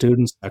diverse the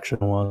student section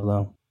was,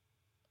 though.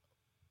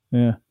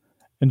 Yeah.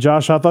 And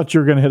Josh, I thought you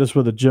were going to hit us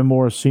with a Jim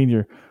Morris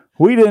Sr.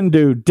 We didn't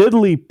do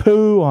diddly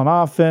poo on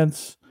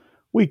offense.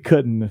 We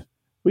couldn't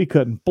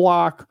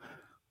block.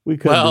 We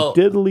couldn't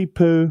do diddly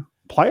poo.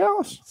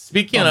 Playoffs?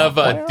 Speaking of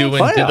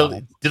doing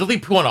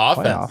diddly poo on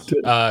offense,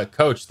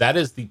 Coach, that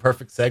is the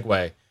perfect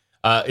segue.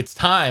 It's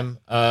time,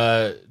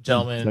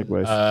 gentlemen,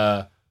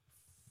 for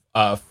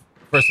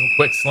some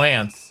quick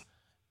slants.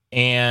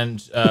 And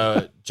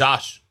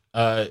Josh,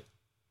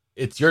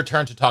 it's your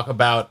turn to talk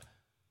about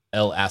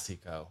El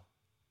Asico.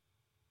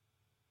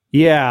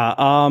 Yeah.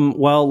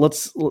 Well,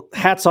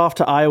 hats off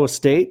to Iowa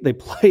State. They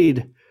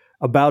played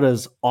about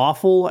as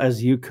awful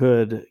as you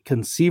could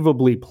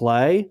conceivably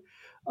play.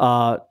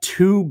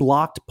 2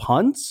 blocked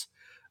punts.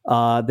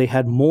 They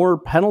had more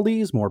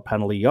penalties, more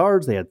penalty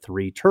yards. They had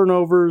 3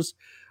 turnovers.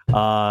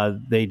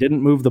 They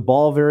didn't move the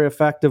ball very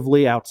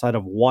effectively outside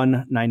of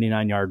one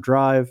 99-yard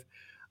drive.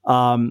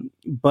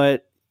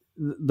 But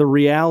the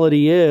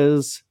reality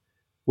is,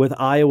 with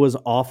Iowa's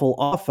awful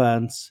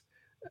offense,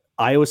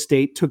 Iowa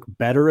State took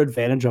better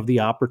advantage of the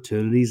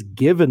opportunities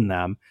given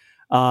them.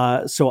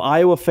 So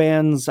Iowa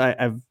fans,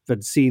 I've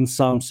seen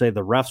some say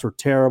the refs were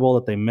terrible,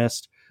 that they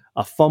missed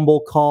a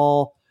fumble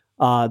call,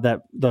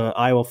 that the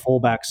Iowa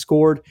fullback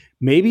scored.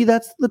 Maybe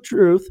that's the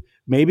truth.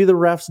 Maybe the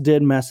refs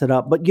did mess it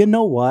up. But you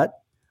know what?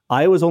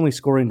 Iowa's only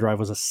scoring drive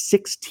was a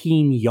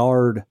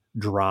 16-yard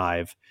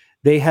drive.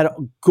 They had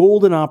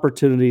golden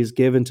opportunities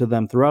given to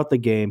them throughout the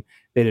game.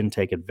 They didn't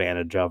take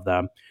advantage of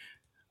them.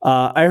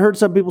 I heard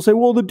some people say,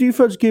 well, the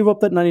defense gave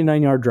up that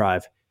 99-yard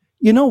drive.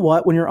 You know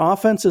what? When your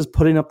offense is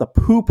putting up the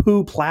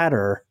poo-poo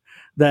platter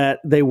that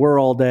they were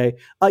all day,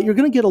 you're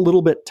going to get a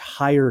little bit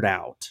tired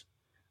out.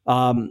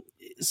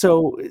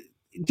 So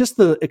just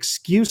the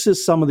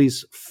excuses some of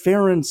these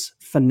Ferentz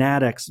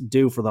fanatics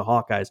do for the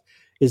Hawkeyes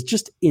is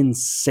just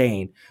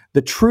insane.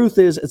 The truth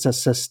is, it's a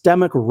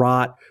systemic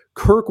rot.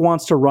 Kirk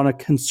wants to run a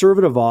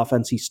conservative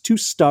offense. He's too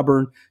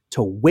stubborn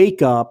to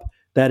wake up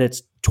that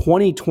it's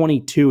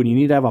 2022 and you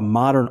need to have a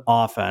modern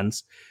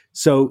offense.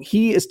 So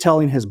he is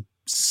telling his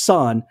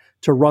son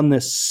to run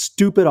this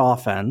stupid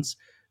offense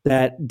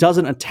that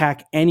doesn't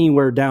attack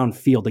anywhere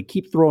downfield. They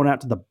keep throwing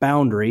out to the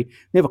boundary.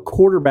 They have a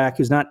quarterback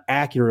who's not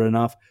accurate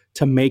enough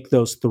to make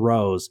those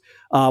throws.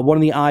 One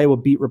of the Iowa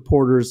beat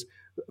reporters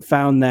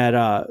found that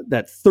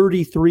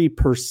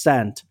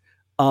 33%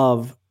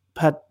 of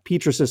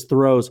Petrus's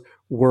throws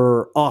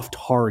were off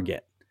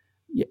target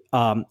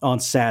on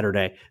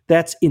Saturday.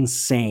 That's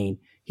insane.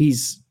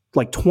 He's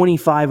like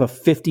 25 of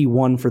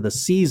 51 for the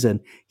season.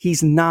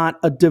 He's not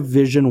a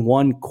Division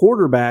I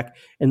quarterback,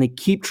 and they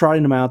keep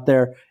trotting him out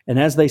there. And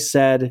as they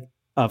said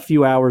a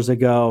few hours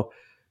ago,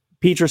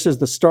 Petrus is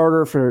the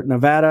starter for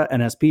Nevada,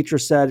 and as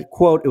Petrus said,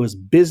 quote, "It was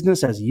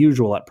business as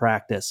usual at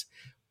practice."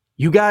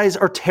 You guys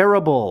are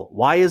terrible.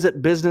 Why is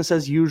it business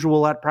as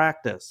usual at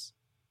practice?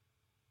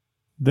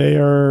 They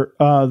are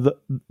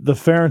the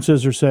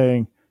Ferentzes are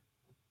saying,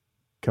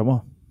 "Come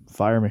on,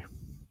 fire me.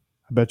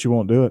 I bet you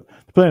won't do it."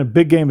 They're playing a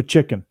big game of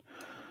chicken.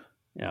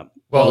 Yeah.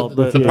 Well,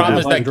 the problem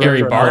is that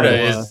Gary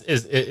Barta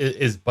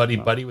is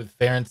buddy with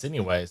Ferentz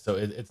anyway, so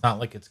it's not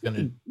like it's going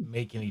to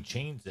make any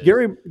changes.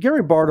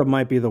 Gary Barta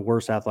might be the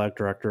worst athletic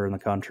director in the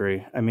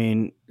country. I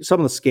mean, some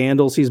of the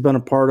scandals he's been a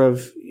part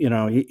of,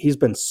 he's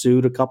been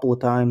sued a couple of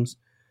times.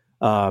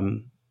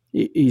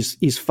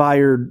 He's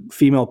fired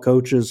female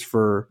coaches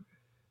for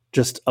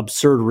just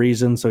absurd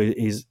reasons, so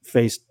he's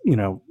faced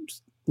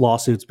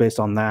lawsuits based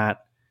on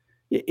that.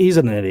 He's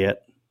an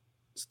idiot.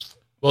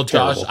 Well,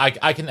 Josh,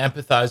 I can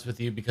empathize with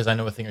you because I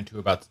know a thing or two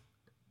about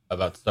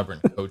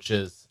stubborn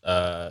coaches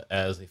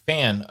as a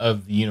fan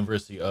of the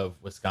University of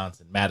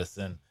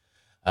Wisconsin-Madison,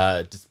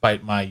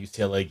 despite my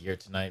UCLA gear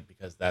tonight,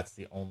 because that's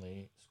the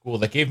only school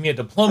that gave me a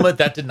diploma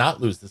that did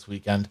not lose this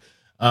weekend.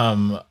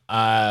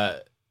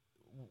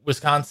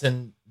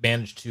 Wisconsin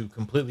managed to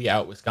completely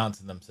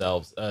out-Wisconsin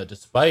themselves,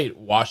 despite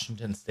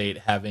Washington State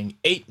having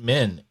 8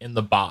 men in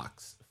the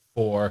box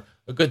for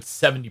a good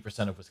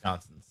 70% of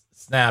Wisconsin's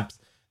snaps.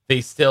 They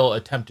still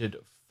attempted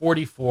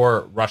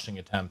 44 rushing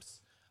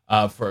attempts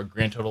for a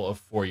grand total of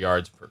 4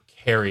 yards per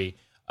carry.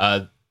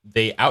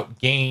 They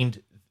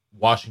outgained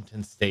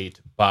Washington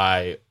State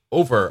by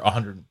over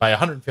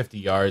 150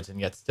 yards, and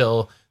yet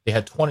still they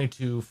had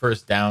 22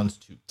 first downs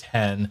to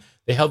 10.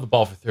 They held the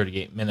ball for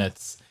 38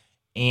 minutes,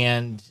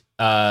 and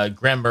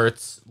Graham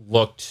Mertz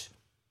looked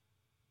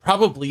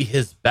probably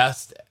his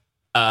best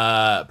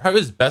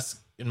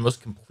and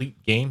most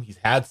complete game he's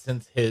had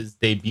since his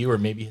debut, or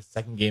maybe his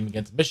second game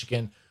against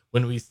Michigan,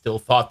 when we still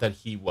thought that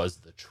he was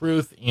the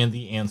truth and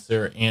the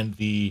answer and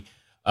the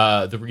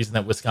reason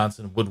that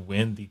Wisconsin would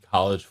win the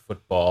college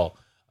football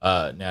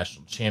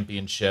national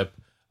championship.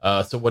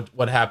 So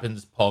what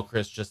happens? Paul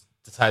Chryst just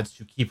decides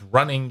to keep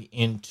running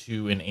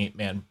into an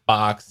 8-man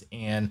box,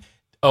 and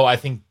I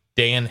think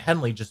Dan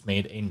Henley just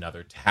made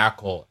another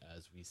tackle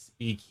as we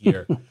speak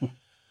here.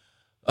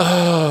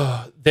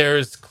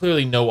 There's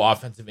clearly no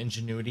offensive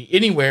ingenuity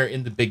anywhere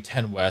in the Big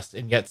Ten West,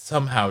 and yet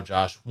somehow,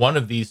 Josh, one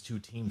of these two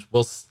teams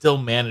will still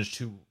manage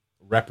to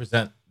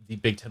represent the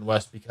Big Ten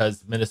West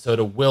because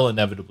Minnesota will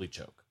inevitably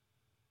choke.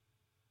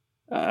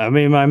 I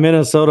mean, my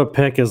Minnesota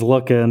pick is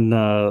looking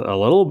a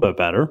little bit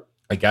better.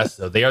 I guess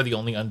so. They are the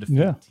only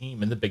undefeated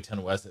team in the Big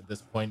Ten West at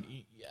this point.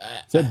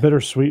 Is that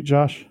bittersweet,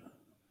 Josh?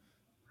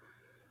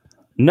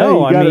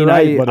 No, hey, I mean,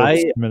 right, but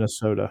it's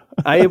Minnesota.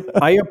 I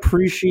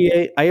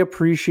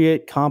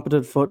appreciate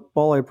competent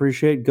football. I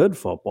appreciate good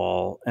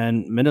football,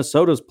 and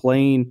Minnesota's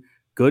playing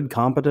good,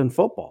 competent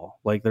football.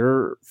 Like,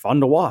 they're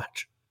fun to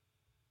watch.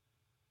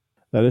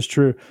 That is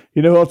true.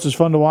 You know who else is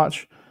fun to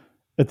watch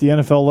at the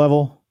NFL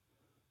level?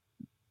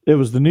 It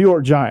was the New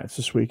York Giants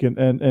this week,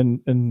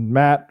 and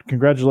Matt,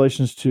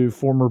 congratulations to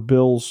former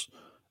Bills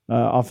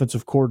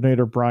offensive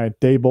coordinator Brian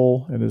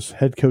Daboll and his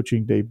head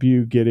coaching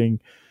debut,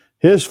 getting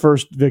his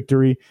first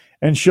victory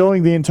and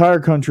showing the entire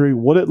country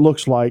what it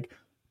looks like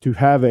to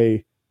have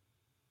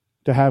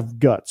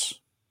guts,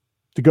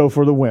 to go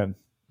for the win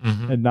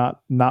and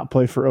not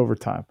play for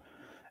overtime,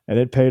 and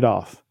it paid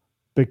off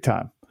big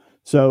time.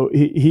 So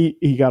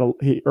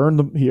he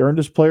earned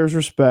his players'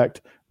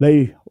 respect.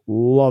 They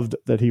loved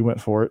that he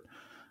went for it.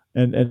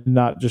 And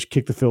not just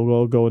kick the field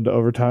goal, go into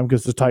overtime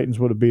because the Titans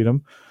would have beat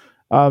him.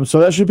 So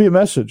that should be a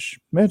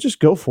message, man. Just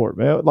go for it,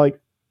 man. Like,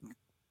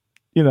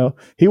 you know,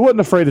 he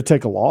wasn't afraid to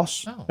take a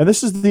loss. No. And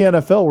this is the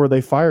NFL where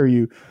they fire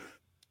you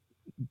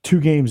 2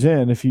 games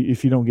in if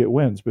you don't get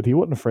wins. But he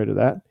wasn't afraid of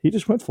that. He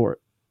just went for it.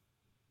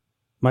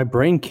 My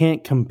brain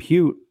can't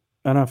compute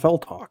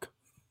NFL talk.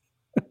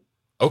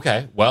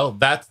 Okay, well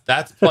that's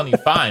plenty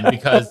fine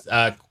because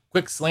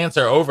quick slants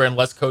are over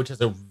unless coach has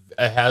the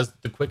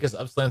quickest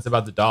up slants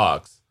about the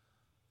Dogs.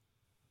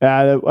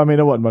 I mean,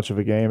 it wasn't much of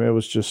a game. It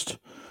was just,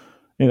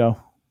 you know,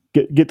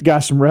 get the guy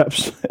some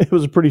reps. It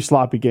was a pretty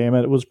sloppy game,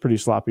 and it was a pretty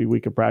sloppy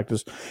week of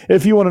practice.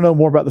 If you want to know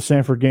more about the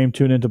Sanford game,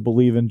 tune in to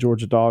Believe in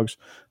Georgia Dogs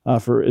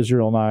for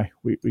Israel and I.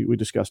 We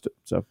discussed it.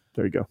 So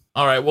there you go.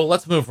 All right, well,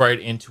 let's move right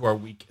into our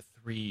week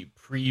 3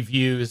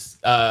 previews.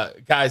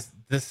 Guys,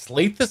 the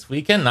slate this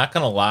weekend, not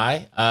going to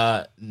lie,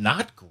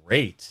 not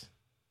great.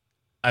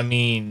 I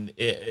mean,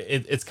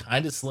 it's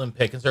kind of slim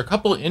pickings. There are a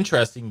couple of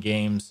interesting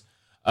games.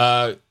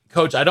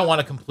 Coach, I don't want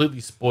to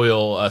completely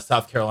spoil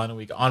South Carolina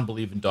week on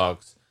Believe in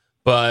Dogs,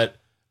 but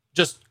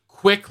just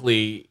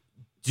quickly,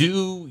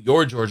 do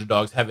your Georgia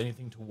Dogs have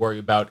anything to worry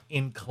about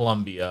in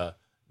Columbia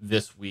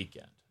this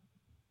weekend?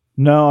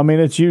 No, I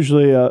mean, it's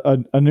usually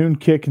a noon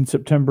kick in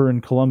September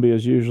in Columbia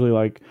is usually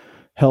like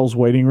hell's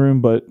waiting room,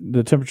 but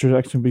the temperature is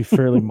actually going to be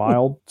fairly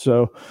mild.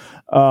 So,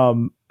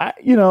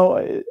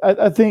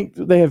 I think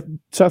they have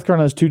South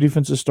Carolina has 2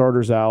 defensive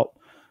starters out.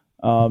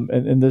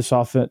 And this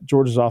offense,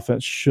 Georgia's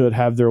offense should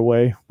have their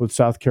way with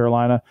South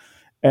Carolina.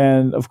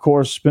 And of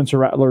course, Spencer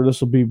Rattler, this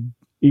will be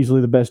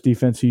easily the best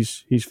defense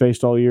he's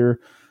faced all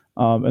year.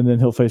 And then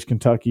he'll face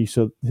Kentucky.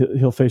 So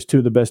he'll face 2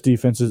 of the best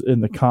defenses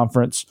in the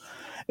conference.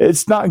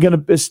 It's not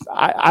going to,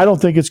 I don't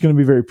think it's going to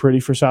be very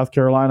pretty for South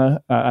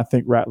Carolina. I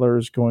think Rattler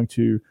is going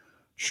to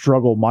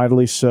struggle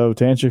mightily. So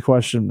to answer your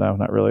question, no,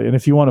 not really. And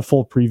if you want a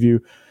full preview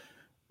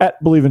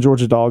at Believe in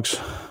Georgia Dogs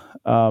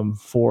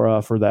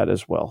for that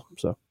as well.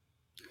 So.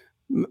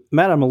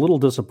 Matt, I'm a little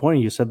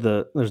disappointed. You said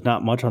there's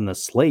not much on the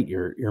slate.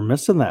 You're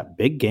missing that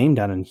big game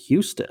down in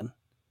Houston.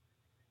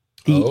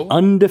 The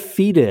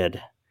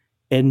undefeated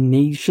and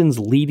nation's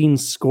leading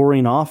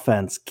scoring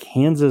offense,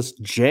 Kansas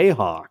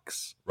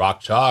Jayhawks.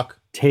 Rock Chalk.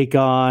 Take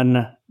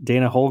on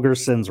Dana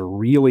Holgerson's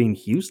reeling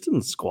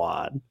Houston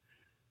squad.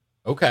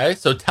 Okay,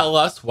 so tell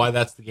us why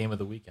that's the game of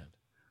the weekend.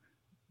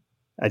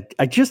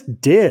 I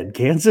just did.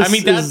 Kansas. I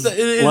mean, is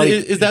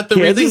that the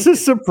Kansas reason?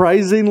 Is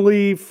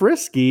surprisingly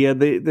frisky, and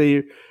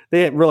they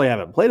really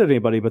haven't played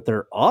anybody, but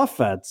their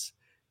offense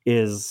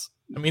is.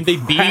 I mean, they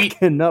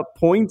beat up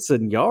points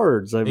and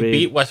yards. They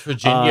beat West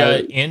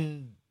Virginia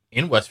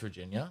in West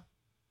Virginia.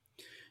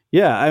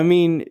 Yeah, I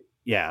mean,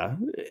 yeah,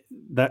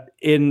 that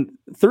in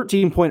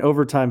 13-point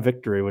overtime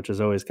victory, which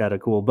is always kind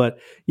of cool. But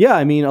yeah,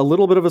 I mean, a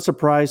little bit of a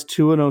surprise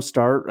 2-0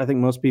 start. I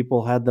think most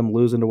people had them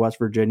losing to West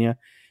Virginia.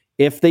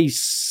 If they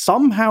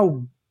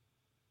somehow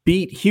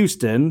beat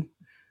Houston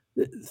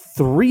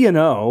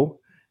 3-0,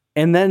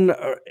 and then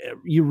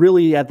you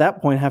really at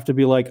that point have to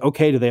be like,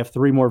 okay, do they have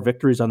 3 more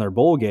victories on their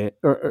bowl game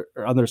or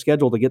on their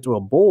schedule to get to a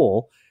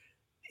bowl?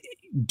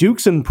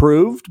 Duke's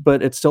improved,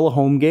 but it's still a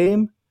home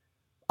game.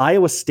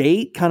 Iowa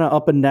State kind of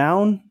up and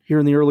down here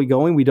in the early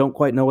going. We don't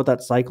quite know what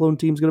that Cyclone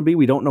team's going to be.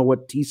 We don't know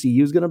what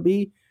TCU is going to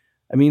be.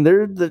 I mean,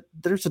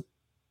 there's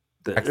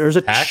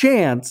a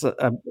chance.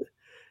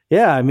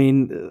 Yeah, I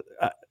mean.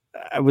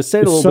 I was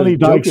saying a little Sonny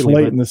bit Dykes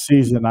late in the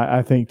season.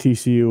 I think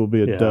TCU will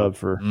be a dub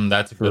for.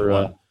 That's a good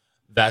one.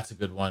 That's a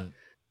good one.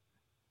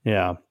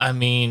 Yeah, I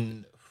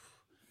mean,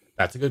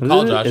 that's a good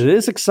call, Josh. It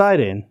is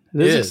exciting.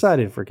 It is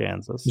exciting for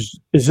Kansas.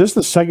 Is this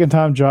the second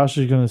time Josh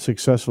is going to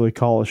successfully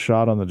call a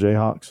shot on the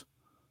Jayhawks?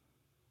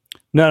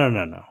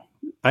 No.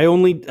 I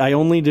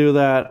only do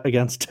that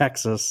against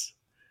Texas.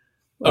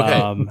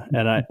 Okay.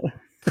 And I,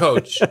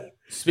 Coach,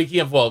 speaking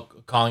of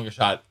calling your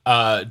shot,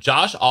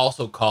 Josh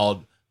also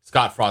called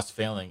Scott Frost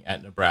failing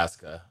at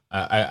Nebraska.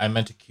 I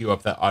meant to queue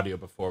up that audio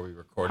before we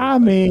recorded. I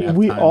mean,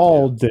 we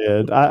all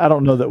did. I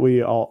don't know that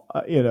we all,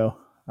 I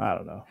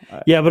don't know.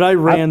 Yeah, but I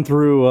ran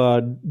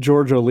through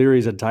George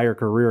O'Leary's entire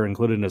career,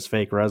 including his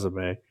fake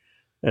resume,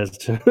 as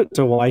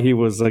to why he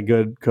was a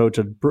good coach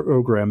and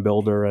program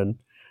builder. And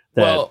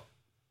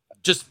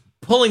just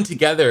pulling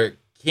together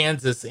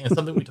Kansas and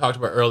something we talked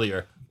about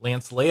earlier.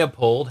 Lance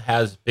Leopold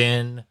has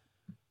been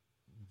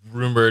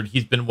rumored.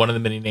 He's been one of the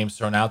many names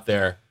thrown out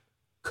there.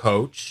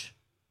 Coach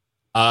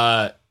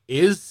I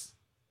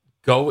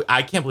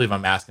can't believe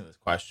I'm asking this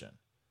question.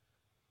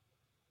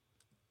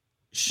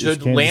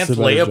 Should Lance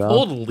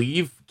Leopold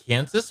leave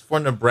Kansas for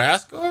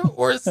Nebraska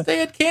or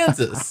stay at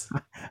Kansas?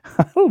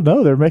 I don't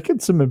know. They're making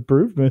some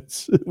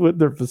improvements with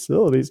their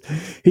facilities.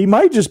 He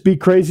might just be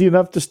crazy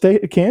enough to stay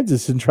at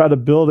Kansas and try to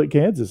build at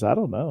Kansas. I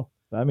don't know.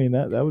 I mean,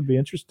 that would be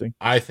interesting.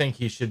 I think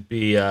he should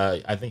be.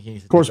 I think he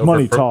needs to. Of course,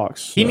 money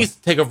talks. He needs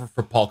to take over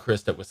for Paul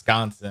Chryst at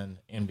Wisconsin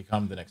and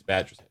become the next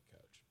Badgers head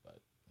coach. But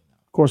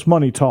of course,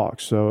 money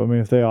talks. So I mean,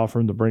 if they offer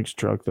him the Brinks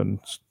truck, then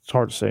it's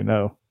hard to say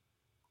no.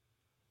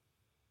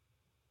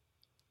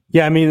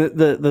 Yeah, I mean,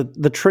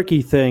 the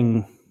tricky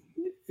thing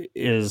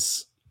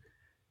is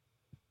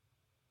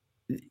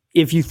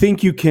if you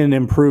think you can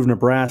improve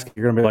Nebraska,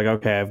 you're going to be like,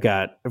 okay, I've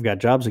got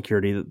job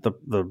security.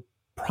 The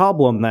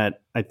problem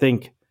that I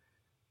think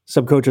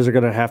some coaches are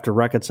going to have to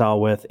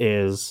reconcile with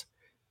is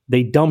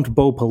they dumped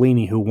Bo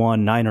Pelini, who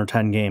won 9 or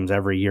 10 games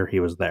every year he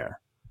was there.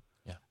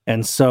 Yeah.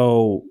 And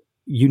so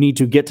you need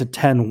to get to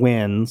 10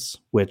 wins,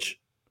 which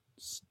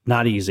is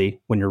not easy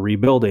when you're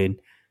rebuilding.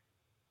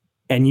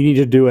 And you need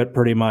to do it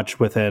pretty much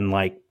within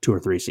like 2 or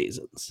 3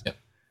 seasons.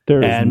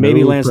 Yep. And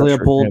maybe Lance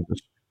Leopold,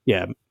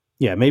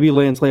 maybe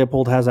Lance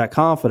Leopold has that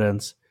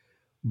confidence,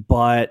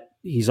 but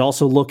he's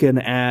also looking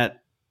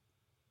at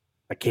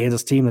a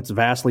Kansas team that's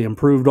vastly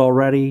improved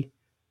already.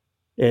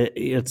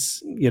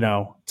 It's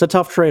a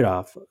tough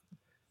trade-off.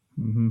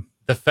 Mm-hmm.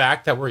 The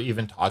fact that we're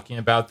even talking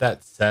about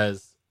that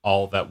says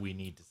all that we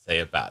need to say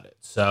about it.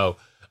 So,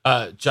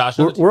 Josh,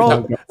 we're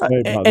all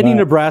any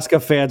Nebraska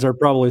fans are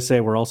probably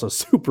saying we're also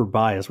super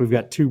biased. We've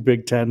got 2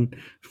 Big Ten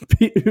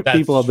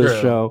people on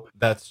this show.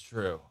 That's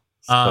true.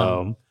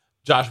 So,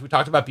 Josh, we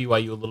talked about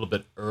BYU a little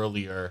bit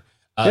earlier.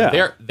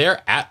 Yeah.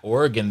 They're at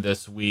Oregon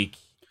this week.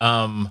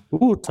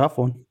 Tough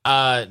one.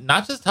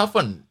 Not just tough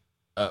one.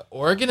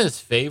 Oregon is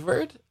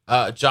favored.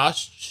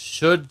 Josh,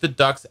 should the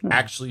Ducks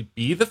actually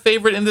be the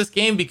favorite in this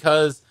game?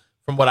 Because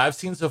from what I've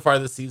seen so far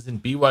this season,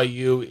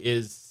 BYU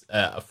is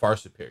a far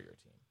superior team.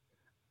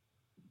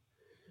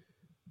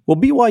 Well,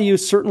 BYU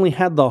certainly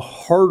had the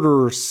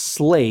harder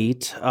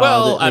slate.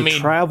 They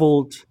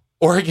traveled.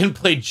 Oregon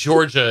played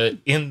Georgia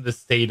in the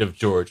state of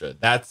Georgia.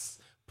 That's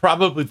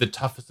probably the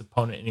toughest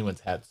opponent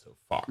anyone's had so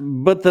far.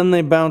 But then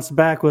they bounced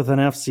back with an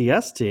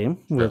FCS team.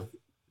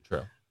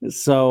 True.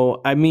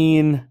 So, I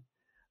mean,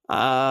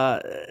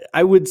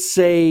 I would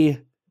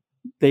say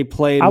they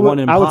played one impossible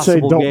game. I would say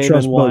don't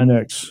trust Bo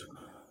Nix.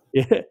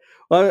 Yeah.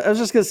 Well, I was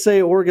just going to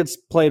say Oregon's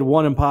played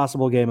one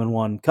impossible game and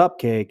one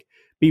cupcake.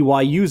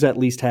 BYU's at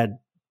least had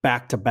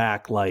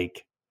back-to-back,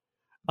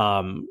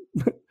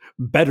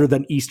 better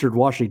than Eastern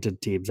Washington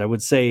teams. I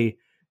would say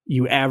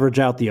you average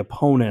out the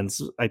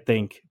opponents. I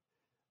think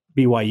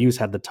BYU's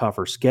had the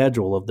tougher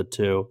schedule of the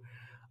two.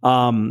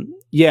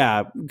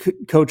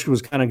 Coach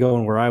was kind of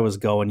going where I was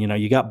going.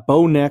 You got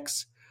Bo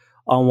Nix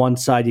on one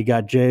side, you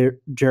got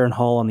Jaren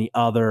Hall on the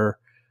other.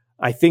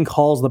 I think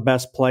Hall's the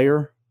best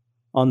player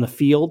on the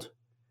field,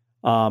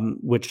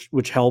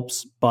 which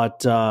helps.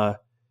 But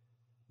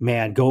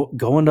man,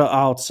 going to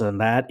Autzen,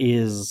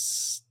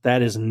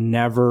 that is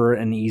never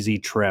an easy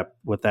trip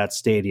with that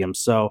stadium.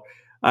 So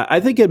I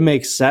think it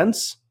makes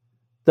sense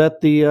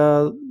that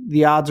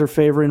the odds are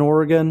favoring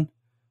Oregon.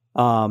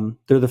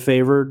 They're the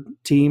favored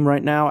team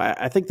right now.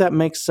 I think that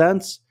makes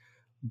sense.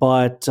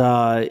 But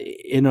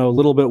in a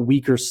little bit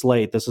weaker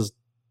slate, this is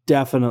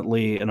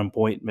definitely an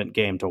appointment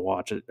game to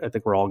watch. I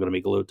think we're all going to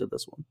be glued to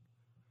this one.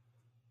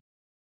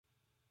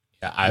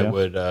 Yeah, I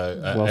would.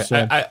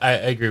 I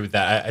agree with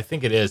that. I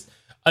think it is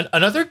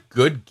another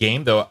good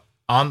game though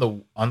on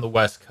the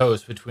West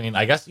Coast between,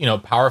 I guess,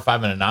 Power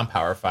 5 and a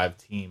non-Power 5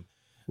 team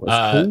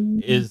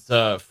is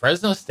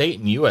Fresno State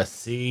and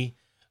USC.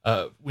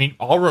 We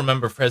all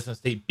remember Fresno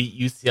State beat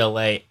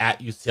UCLA at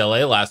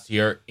UCLA last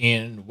year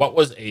in what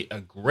was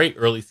a great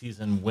early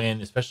season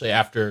win, especially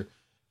after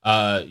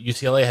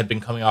UCLA had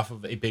been coming off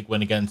of a big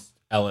win against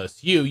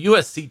LSU.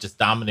 USC just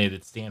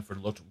dominated Stanford,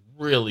 looked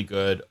really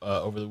good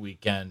over the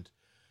weekend.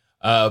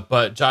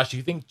 But Josh, do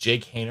you think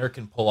Jake Haener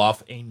can pull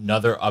off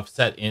another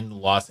upset in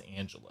Los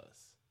Angeles?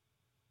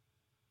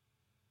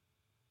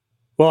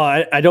 Well,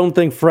 I don't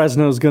think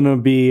Fresno's going to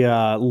be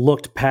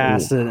looked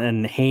past,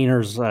 and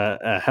Haener's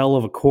a hell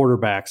of a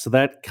quarterback. So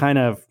that kind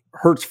of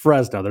hurts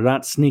Fresno. They're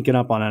not sneaking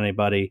up on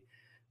anybody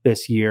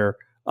this year.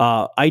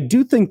 I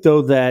do think,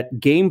 though, that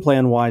game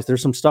plan-wise,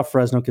 there's some stuff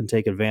Fresno can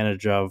take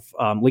advantage of.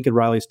 Lincoln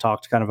Riley's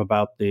talked kind of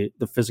about the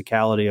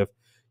physicality of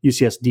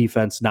UCS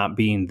defense not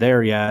being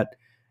there yet.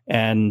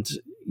 And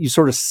you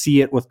sort of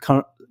see it with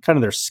kind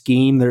of their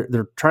scheme.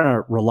 They're trying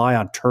to rely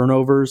on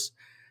turnovers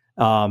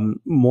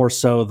more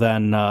so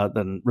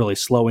than really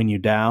slowing you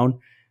down.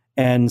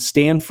 And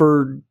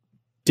Stanford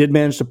did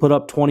manage to put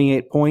up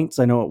 28 points.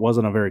 I know it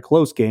wasn't a very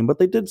close game, but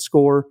they did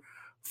score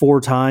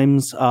 4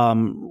 times.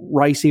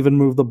 Rice even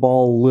moved the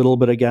ball a little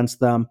bit against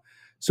them.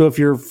 So if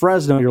you're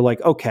Fresno, you're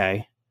like,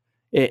 okay,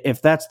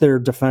 if that's their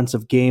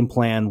defensive game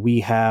plan, we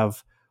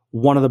have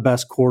one of the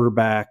best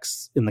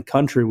quarterbacks in the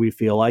country, we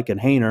feel like,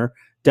 and Haener,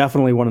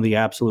 definitely one of the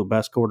absolute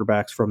best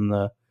quarterbacks from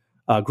the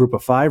group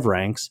of 5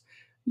 ranks.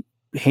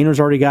 Haener's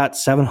already got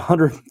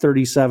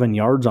 737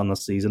 yards on the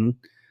season.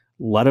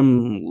 Let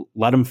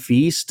him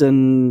feast,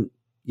 and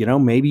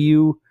maybe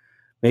you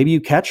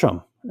catch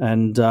him.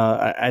 And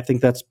I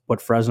think that's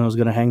what Fresno is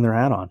going to hang their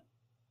hat on.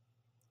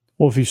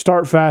 Well, if you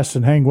start fast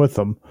and hang with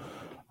them,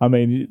 I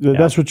mean,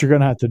 that's what you're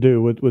going to have to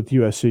do with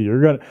USC.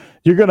 You're going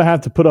to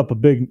have to put up a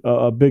big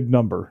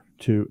number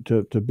to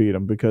beat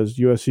them, because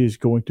USC is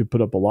going to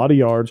put up a lot of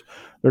yards.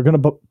 They're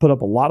going to put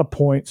up a lot of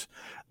points.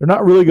 They're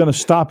not really going to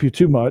stop you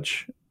too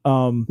much.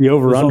 The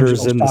over-under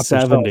is in the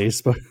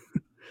 70s,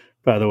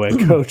 by the way,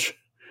 Coach.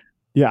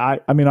 Yeah,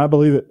 I mean, I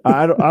believe it.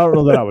 I don't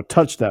know that I would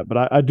touch that,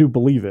 but I do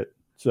believe it.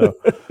 So,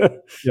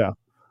 yeah.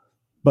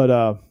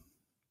 But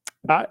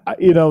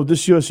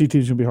this USC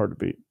team's gonna be hard to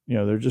beat.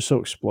 They're just so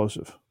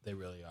explosive. They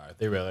really are.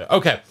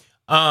 Okay.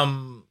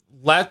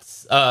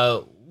 Let's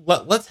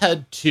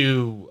head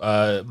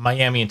to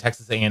Miami and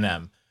Texas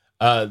A&M.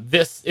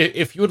 This,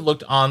 if you had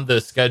looked on the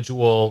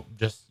schedule,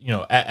 just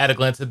at a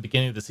glance at the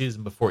beginning of the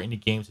season before any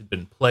games had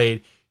been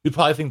played, you'd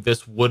probably think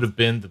this would have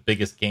been the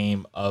biggest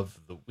game of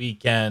the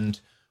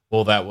weekend.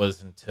 Well, that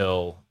was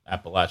until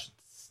Appalachian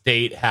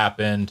State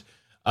happened.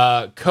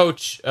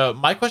 Coach,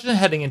 my question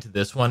heading into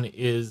this one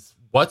is,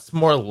 what's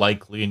more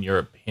likely, in your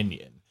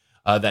opinion,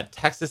 that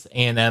Texas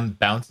A&M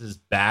bounces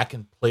back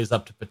and plays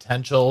up to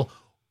potential,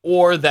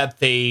 or that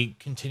they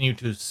continue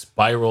to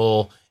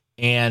spiral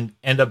and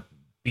end up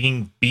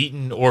being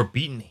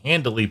beaten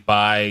handily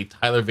by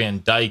Tyler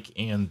Van Dyke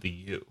and the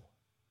U?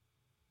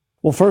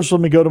 Well, first,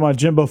 let me go to my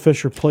Jimbo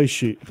Fisher play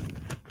sheet.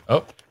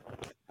 Oh,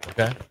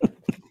 okay.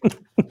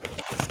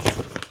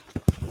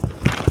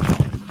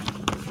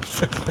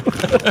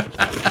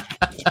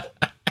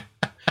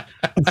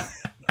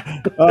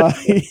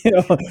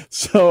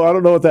 So I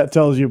don't know what that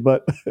tells you,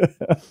 but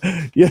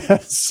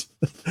yes,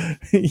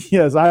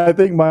 I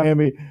think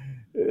Miami.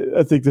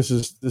 I think this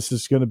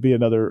is going to be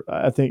another.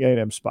 I think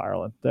A&M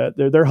spiraling. That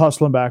they're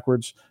hustling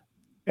backwards,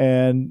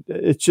 and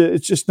it's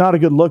just not a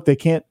good look. They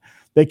can't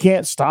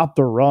stop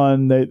the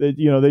run. They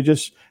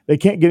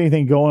can't get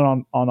anything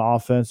going on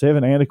offense. They have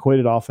an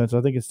antiquated offense.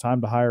 I think it's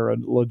time to hire a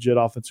legit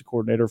offensive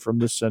coordinator from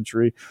this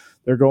century.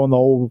 They're going the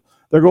old.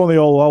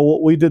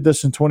 Well, we did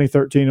this in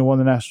 2013 and won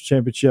the national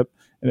championship,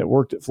 and it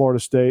worked at Florida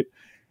State.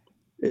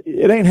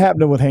 It ain't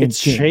happening with Haynes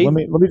King.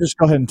 Let me just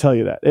go ahead and tell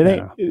you that it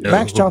ain't.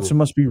 Max Johnson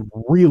must be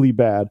really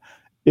bad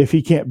if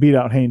he can't beat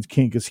out Haynes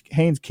King, because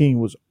Haynes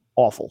King was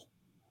awful.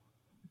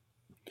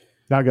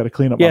 Now I got to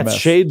clean up my mess.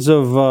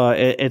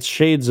 It's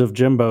shades of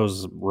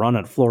Jimbo's run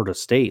at Florida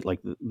State,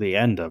 like the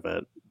end of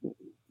it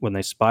when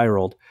they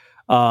spiraled.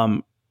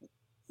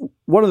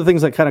 One of the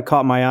things that kind of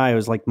caught my eye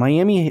was like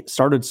Miami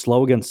started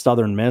slow against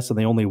Southern Miss and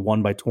they only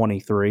won by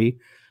 23.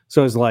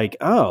 So I was like,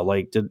 oh,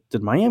 like did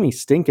Miami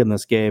stink in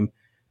this game?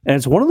 And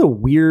it's one of the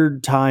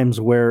weird times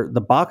where the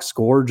box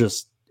score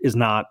just is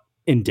not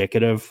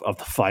indicative of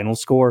the final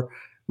score.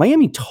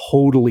 Miami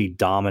totally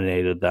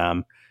dominated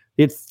them.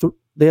 They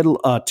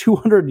had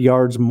 200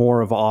 yards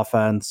more of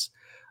offense.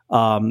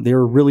 They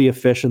were really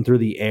efficient through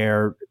the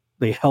air.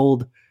 They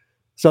held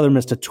Southern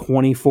Miss to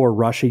 24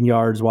 rushing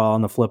yards, while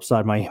on the flip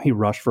side, Miami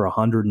rushed for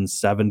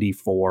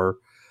 174.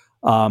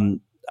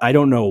 I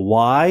don't know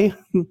why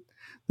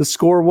the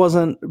score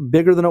wasn't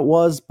bigger than it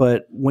was,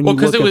 but when you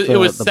look at it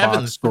was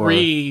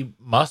 7-3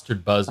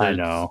 mustard buzzards. I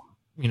know.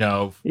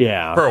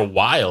 For a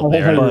while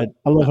there.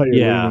 I love how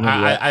you're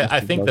I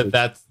think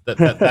that's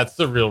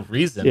the real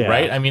reason,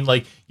 right? I mean,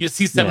 like you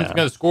see 7-3 on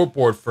the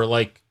scoreboard for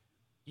like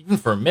even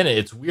for a minute,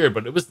 it's weird,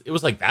 but it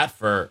was like that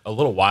for a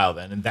little while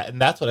then, and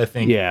that's what I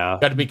think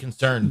got to be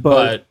concerned.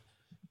 But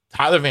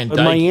Tyler Van Dyke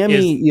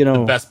Miami, is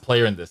the best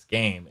player in this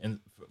game, and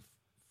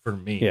for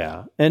me,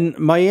 and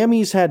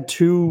Miami's had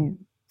 2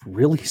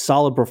 really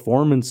solid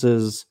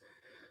performances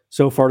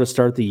so far to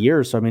start the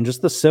year. So I mean,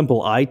 just the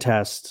simple eye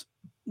test,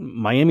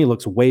 Miami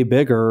looks way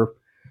bigger.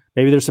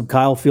 Maybe there's some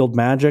Kyle Field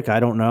magic, I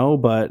don't know,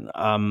 but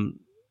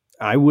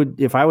I would,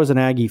 if I was an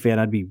Aggie fan,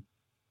 I'd be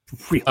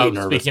really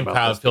nervous. Speaking of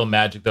Kyle Field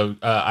magic, though,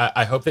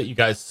 I hope that you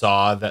guys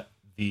saw that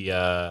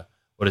the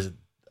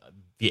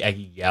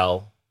Aggie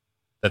yell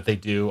that they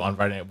do on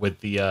Friday night with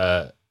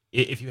the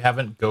if you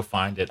haven't, go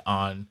find it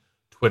on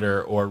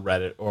Twitter or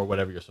Reddit or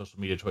whatever your social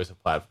media choice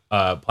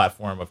of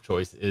platform of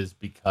choice is,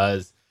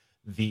 because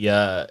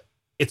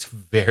it's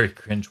very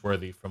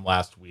cringeworthy from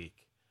last week.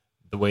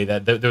 The way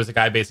that there was a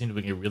guy basically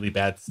doing a really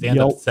bad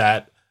stand-up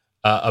set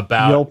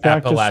about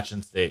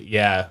Appalachian State.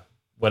 Yeah,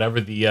 whatever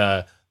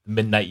the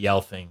midnight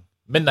yell thing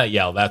Midnight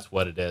Yell. That's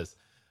what it is.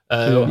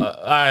 I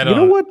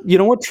don't. You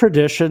know what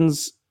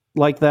traditions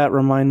like that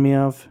remind me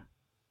of?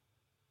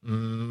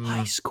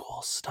 High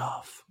school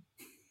stuff.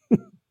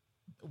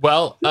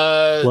 Well,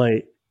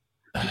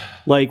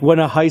 like when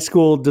a high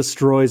school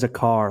destroys a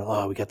car.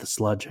 Oh, we got the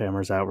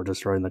sledgehammers out. We're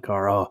destroying the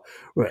car. Oh,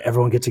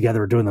 everyone get together.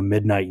 We're doing the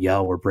midnight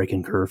yell. We're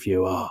breaking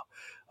curfew. Oh,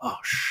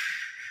 shh.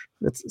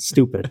 That's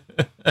stupid.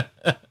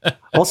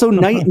 Also,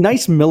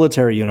 nice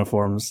military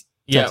uniforms.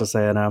 Yeah. Texas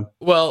A&M.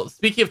 Well,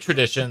 speaking of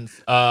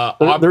traditions,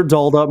 they're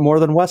dolled up more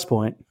than West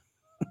Point.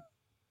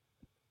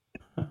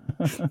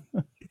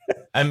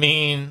 I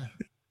mean,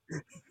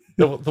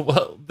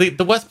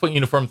 the West Point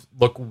uniforms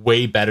look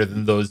way better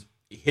than those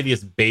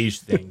hideous beige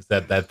things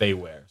that they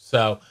wear.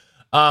 So,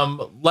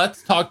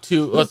 let's talk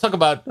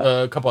about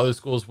a couple other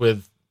schools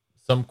with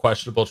some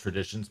questionable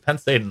traditions. Penn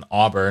State and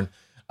Auburn.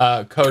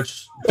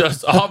 Coach,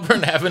 does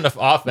Auburn have enough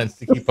offense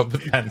to keep up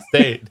with Penn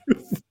State?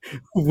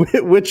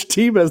 Which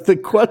team has the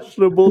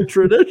questionable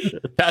tradition?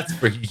 That's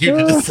for you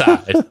to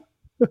decide.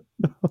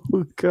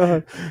 Oh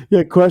God,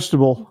 yeah,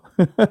 questionable.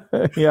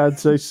 Yeah, I'd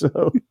say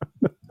so.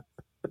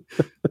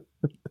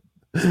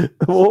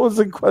 What was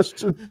the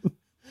question?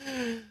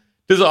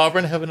 Does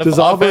Auburn have enough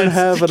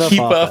offense to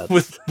keep up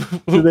with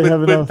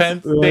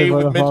Penn State,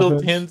 with Mitchell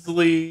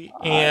Tinsley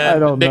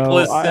and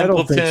Nicholas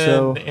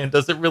Simpleton? And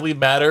does it really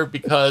matter?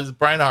 Because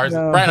Brian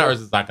Harsin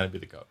is not going to be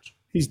the coach.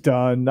 He's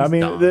done. I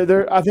mean,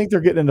 I think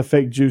they're getting into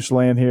fake juice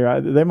land here.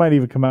 They might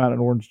even come out in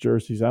orange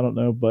jerseys. I don't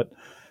know, but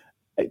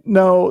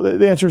no.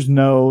 The answer is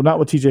no. Not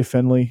with TJ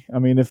Finley. I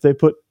mean, if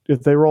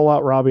they roll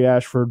out Robbie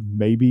Ashford,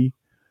 maybe.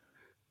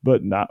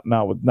 But not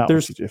with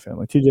TJ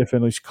Finley. TJ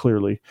Finley's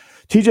clearly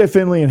TJ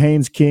Finley and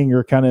Haynes King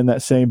are kind of in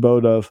that same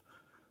boat of,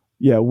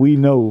 yeah, we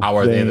know how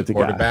are they the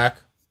quarterback?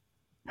 Guy.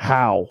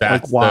 How?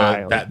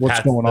 Why?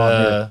 What's going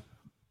on here?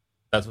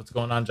 That's what's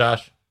going on,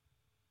 Josh.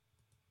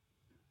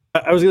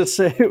 I was going to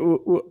say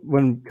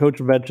when Coach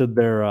mentioned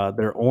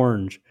their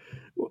orange,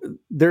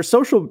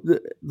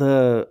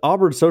 the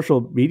Auburn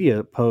social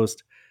media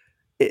post,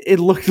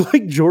 it looked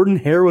like Jordan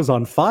Hare was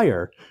on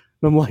fire.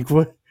 And I'm like,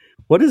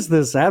 what is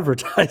this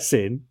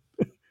advertising?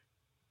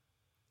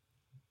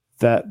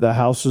 That the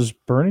house is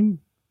burning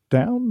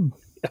down?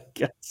 I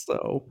guess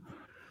so.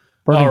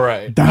 Burning all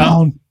right.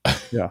 Down.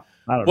 Yeah.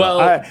 I don't know.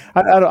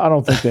 I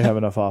don't think they have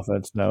enough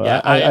offense. No.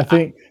 Yeah, I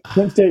think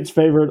Penn State's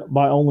favored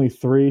by only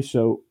 3.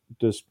 So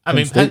does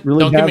Penn State really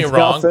don't have get me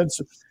wrong. Offense?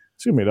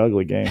 It's going to be an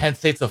ugly game. Penn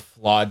State's a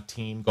flawed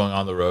team going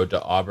on the road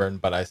to Auburn,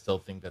 but I still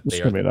think that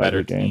they are the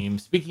better team.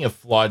 Speaking of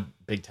flawed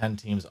Big Ten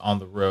teams on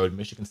the road,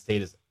 Michigan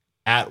State is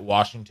at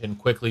Washington.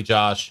 Quickly,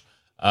 Josh,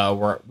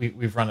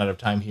 we've run out of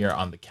time here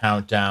on the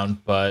countdown,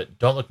 but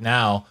don't look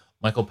now.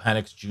 Michael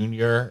Penix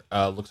Jr.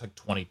 Looks like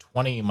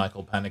 2020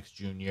 Michael Penix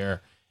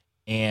Jr.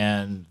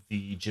 and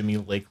the Jimmy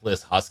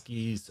Lakeless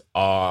Huskies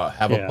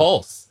have a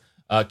pulse.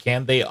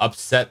 Can they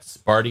upset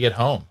Sparty at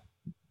home?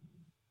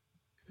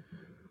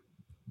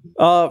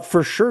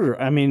 For sure.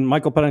 I mean,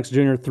 Michael Penix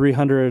Jr.,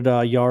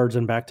 300 yards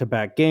in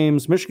back-to-back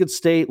games. Michigan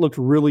State looked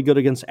really good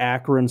against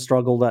Akron,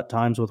 struggled at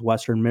times with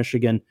Western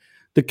Michigan.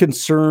 The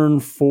concern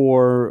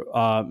for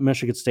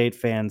Michigan State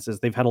fans is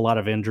they've had a lot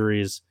of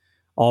injuries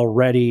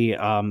already.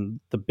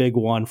 The big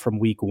one from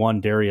week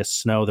 1, Darius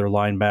Snow, their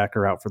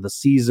linebacker, out for the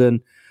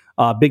season.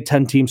 Big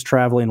Ten teams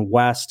traveling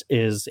west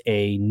is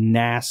a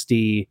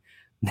nasty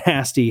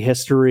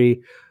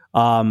history.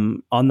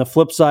 On the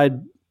flip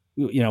side,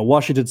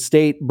 Washington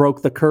State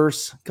broke the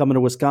curse coming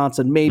to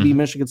Wisconsin. Maybe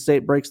Michigan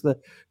State breaks the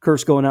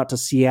curse going out to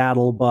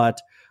Seattle, but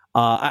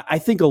I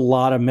think a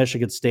lot of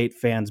Michigan State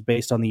fans,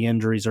 based on the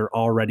injuries, are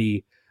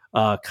already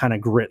kind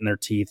of gritting their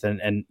teeth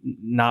and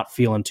not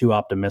feeling too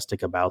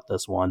optimistic about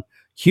this one.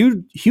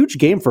 Huge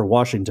game for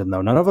Washington,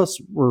 though. None of us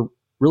were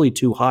really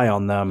too high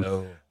on them.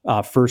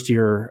 No. First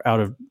year out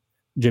of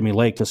Jimmy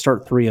Lake to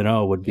start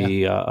 3-0 would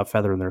be a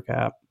feather in their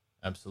cap.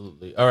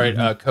 Absolutely. All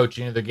right, Coach,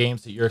 any other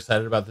games that you're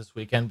excited about this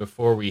weekend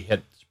before we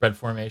hit spread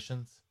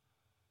formations?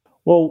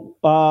 Well,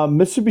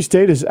 Mississippi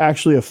State is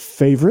actually a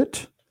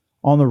favorite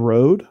on the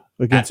road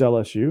against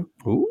LSU.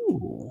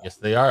 Ooh. Yes,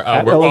 they are.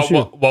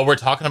 We're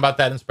talking about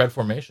that in spread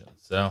formations.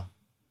 So,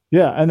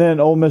 yeah, and then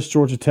Ole Miss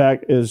Georgia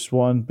Tech is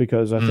one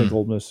because I think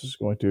Ole Miss is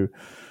going to,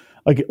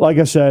 like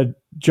I said,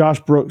 Josh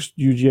Brooks,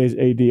 UGA's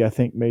AD, I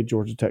think made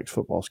Georgia Tech's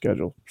football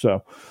schedule.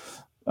 So,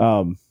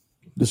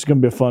 this is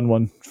going to be a fun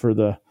one for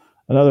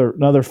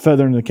another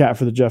feather in the cap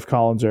for the Jeff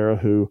Collins era,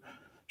 who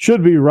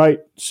should be right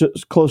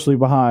closely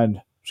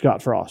behind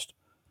Scott Frost.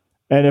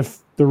 And if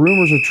the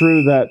rumors are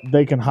true that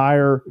they can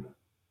hire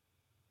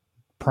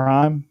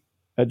Prime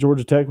at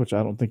Georgia Tech, which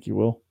I don't think you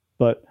will,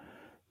 but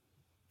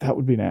that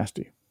would be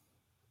nasty.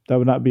 That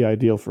would not be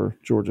ideal for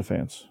Georgia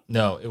fans.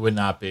 No, it would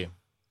not be.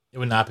 It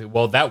would not be.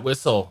 Well, that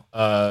whistle,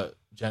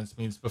 gents,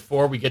 means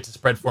before we get to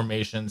spread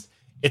formations,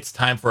 it's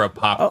time for a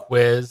pop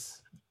quiz.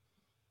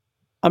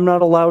 I'm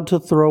not allowed to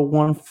throw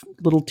one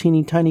little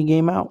teeny tiny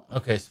game out.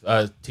 Okay,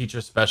 teacher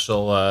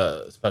special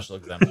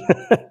exemption.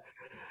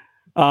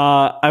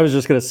 I was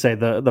just going to say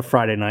the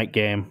Friday night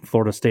game,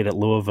 Florida State at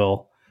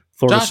Louisville.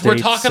 Florida Josh, we're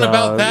State's, talking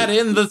about that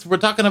in the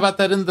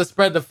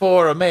spread the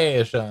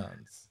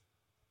formations.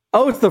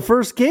 Oh, it's the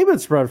first game in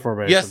spread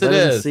formation. Yes, it I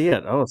didn't is. see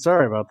it. Oh,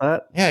 sorry about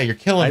that. Yeah, you're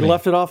killing me. I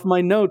left it off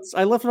my notes.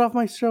 I left it off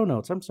my show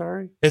notes. I'm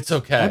sorry. It's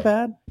okay. My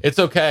bad. It's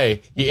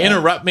okay. You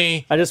interrupt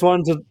me. I just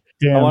wanted to.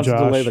 Damn, I wanted Josh.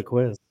 to delay the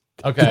quiz.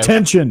 Okay.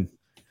 Detention.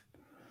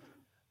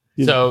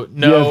 So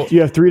no,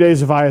 you have 3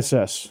 days of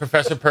ISS.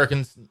 Professor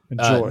Perkins.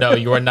 Enjoy. No,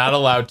 you are not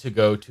allowed to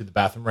go to the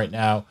bathroom right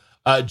now.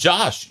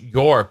 Josh,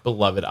 your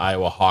beloved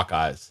Iowa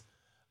Hawkeyes.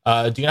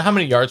 Do you know how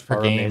many yards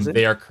per game amazing.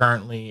 they are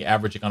currently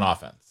averaging on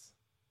offense?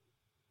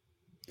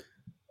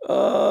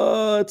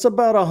 It's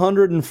about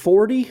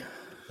 140.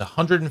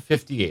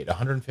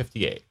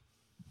 158.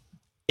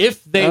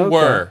 If they Okay.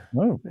 were,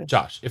 Oh.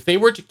 Josh, if they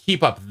were to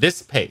keep up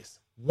this pace,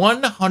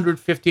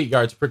 158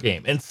 yards per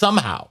game, and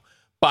somehow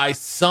by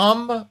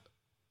some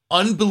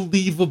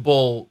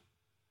unbelievable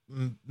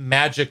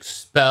magic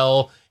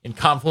spell and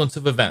confluence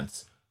of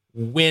events,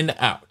 win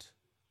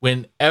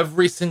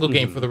every single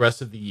game for the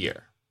rest of the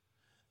year,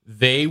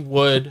 they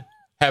would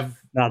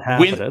have Not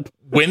happening.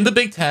 win the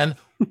Big Ten,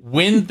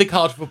 win the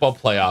college football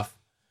playoff,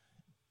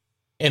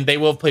 and they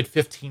will have played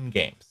 15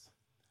 games.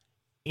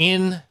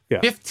 In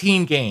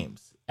 15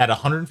 games at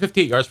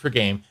 158 yards per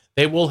game,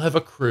 they will have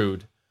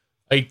accrued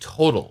a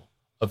total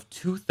of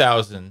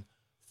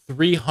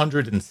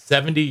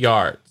 2,370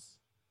 yards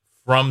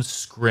from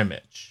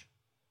scrimmage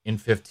in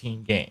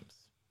 15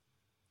 games.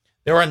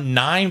 There are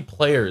 9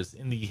 players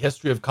in the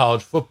history of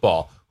college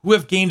football who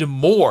have gained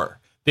more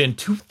than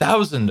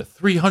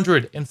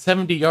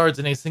 2,370 yards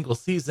in a single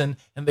season,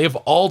 and they've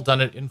all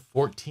done it in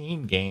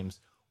 14 games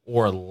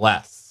or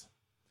less.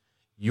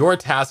 Your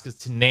task is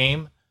to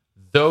name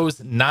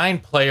those 9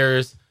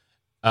 players.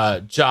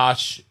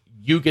 Josh,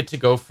 you get to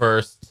go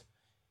first,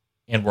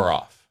 and we're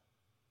off.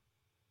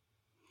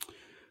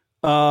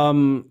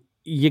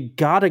 You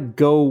gotta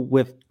go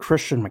with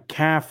Christian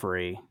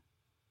McCaffrey,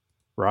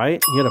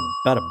 right? He had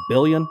about $1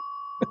 billion.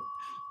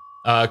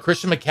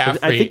 Christian McCaffrey.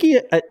 I think he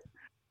had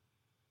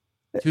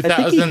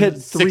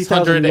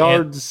 3,000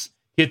 yards.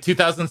 He had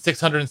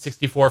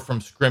 2,664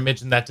 from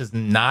scrimmage, and that does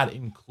not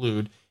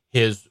include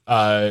his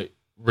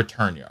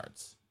return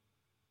yards.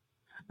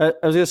 I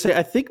was going to say,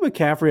 I think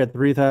McCaffrey had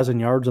 3,000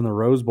 yards in the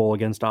Rose Bowl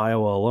against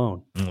Iowa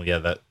alone.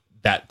 Yeah,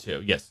 that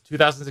too. Yes,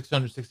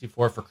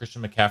 2,664 for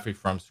Christian McCaffrey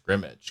from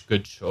scrimmage.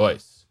 Good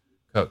choice,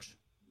 Coach.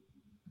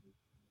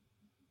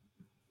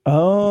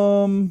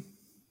 I'm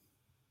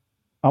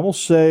gonna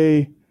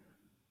say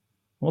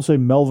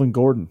Melvin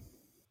Gordon.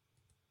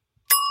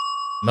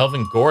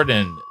 Melvin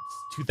Gordon,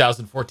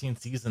 2014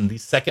 season, the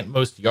second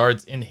most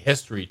yards in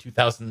history,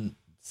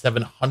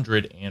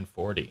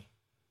 2,740.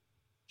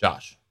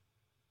 Josh.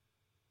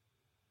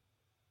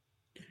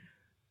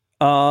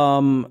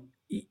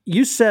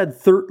 You said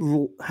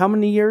how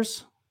many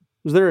years?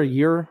 Was there a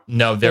year?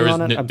 No, there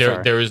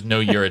is no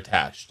year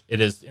attached.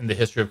 It is in the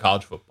history of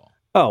college football.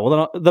 Oh,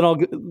 well, then I'll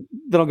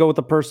go with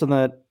the person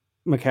that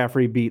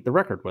McCaffrey beat the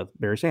record with,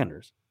 Barry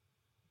Sanders.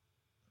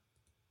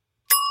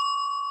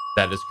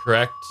 That is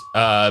correct.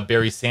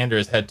 Barry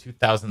Sanders had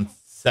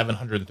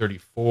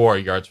 2,734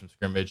 yards from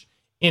scrimmage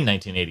in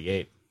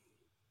 1988.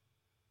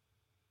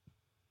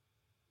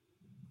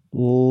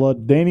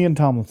 LaDainian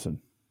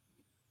Tomlinson.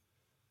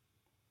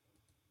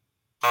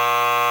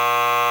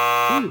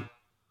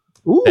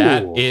 Ooh,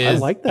 That is I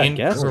like that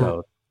guess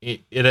code.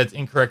 It is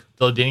incorrect.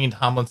 LaDainian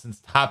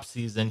Tomlinson's top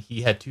season,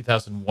 he had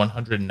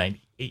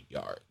 2,198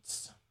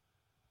 yards.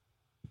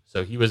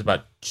 So he was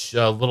about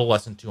a little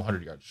less than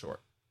 200 yards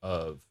short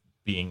of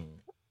being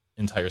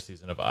entire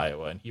season of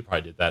Iowa, and he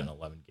probably did that in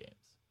 11 games.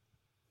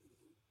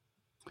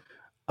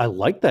 I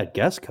like that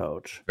guess,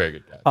 Coach. Very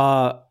good guess.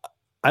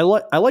 I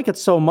like it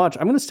so much.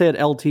 I'm going to stay at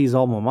LT's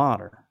alma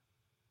mater.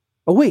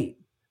 Oh wait,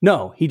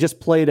 no, he just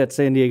played at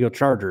San Diego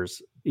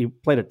Chargers. He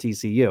played at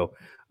TCU,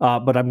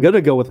 but I'm going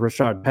to go with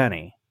Rashad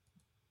Penny.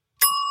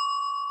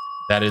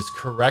 That is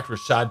correct.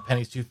 Rashad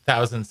Penny's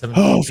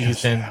 2017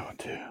 season,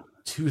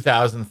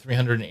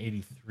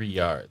 2,383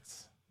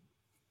 yards.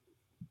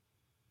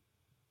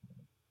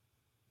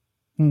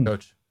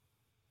 Coach.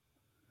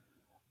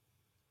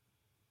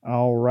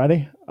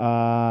 Alrighty.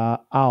 I'm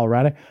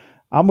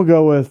gonna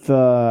go with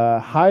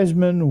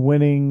Heisman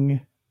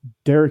winning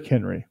Derrick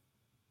Henry.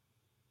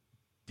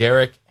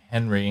 Derrick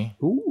Henry.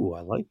 Ooh,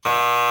 I like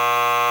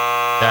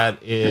that. That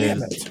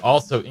is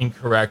also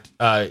incorrect.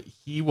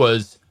 He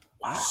was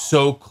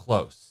so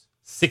close.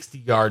 60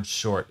 yards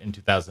short in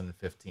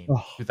 2015.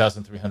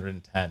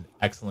 2,310.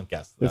 Excellent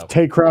guess. If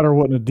Tay Crowder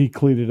wouldn't have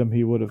decleated him,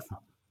 he would have.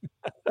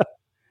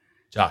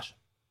 Josh.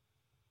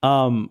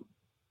 I'm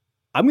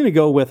going to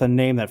go with a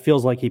name that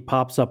feels like he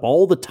pops up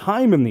all the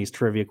time in these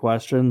trivia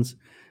questions.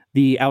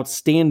 The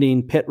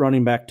outstanding Pitt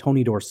running back,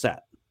 Tony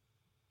Dorsett.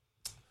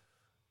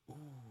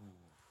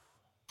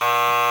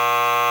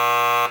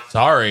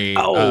 Sorry.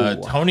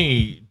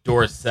 Tony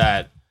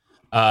Dorsett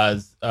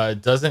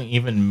doesn't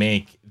even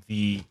make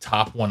the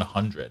top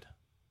 100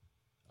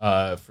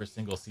 for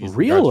single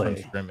season yards from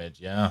scrimmage.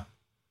 Yeah.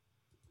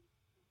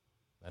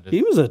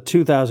 He was a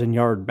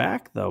 2,000-yard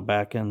back though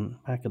back in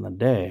the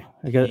day.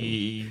 Because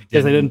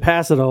they didn't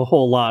pass it a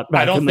whole lot.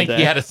 I don't think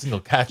he had a single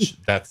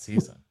catch that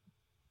season,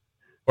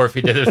 or if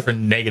he did it for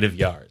negative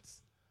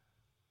yards.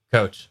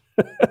 Coach.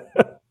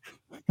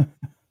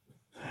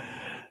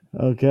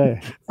 Okay.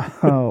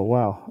 Oh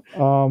wow.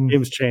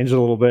 Game's changed a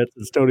little bit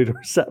since Tony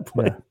Dorsett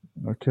played.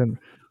 Yeah. Okay.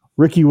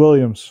 Ricky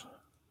Williams.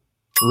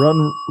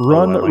 Run,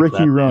 like Ricky,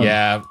 that. Run.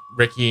 Yeah,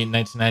 Ricky,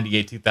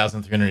 1998,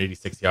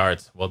 2,386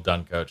 yards. Well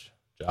done, Coach.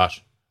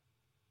 Josh.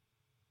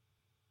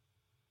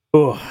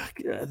 Oh,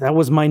 that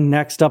was my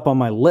next up on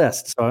my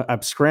list, so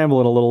I'm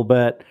scrambling a little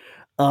bit.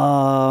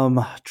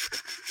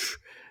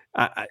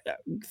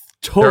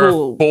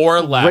 Total. There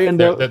are 4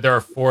 left. There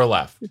are 4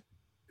 left.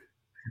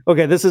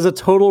 Okay, this is a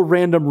total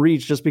random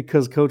reach just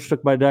because Coach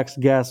took my next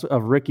guess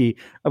of Ricky.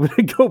 I'm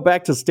going to go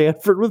back to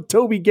Stanford with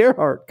Toby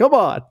Gerhart. Come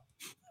on.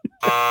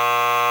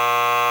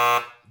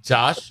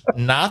 Josh,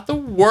 not the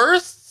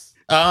worst.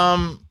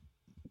 Not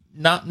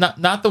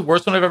the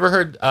worst one I've ever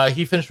heard.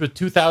 He finished with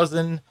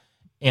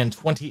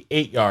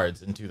 2,028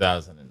 yards in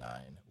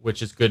 2009,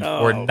 which is good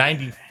for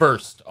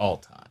 91st all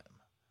time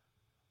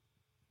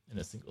in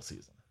a single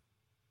season.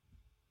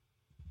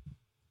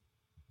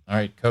 All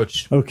right,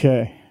 Coach.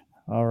 Okay.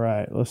 All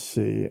right. Let's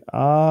see.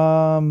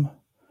 God,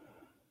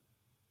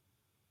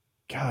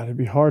 it'd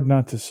be hard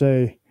not to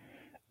say.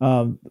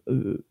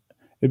 It'd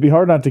be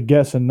hard not to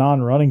guess a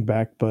non-running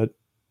back, but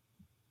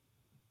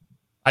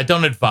I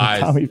don't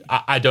advise.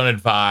 I don't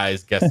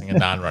advise guessing a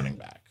non-running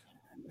back.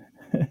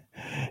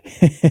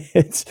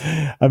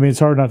 It's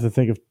hard not to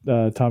think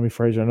of Tommy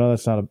Frazier. I know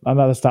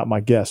that's not my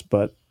guess,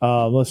 but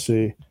let's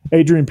see.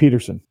 Adrian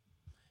Peterson.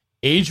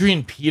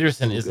 Adrian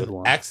Peterson is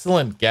an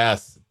excellent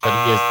guess,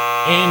 but he is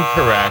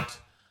incorrect.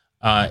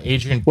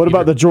 What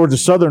about the Georgia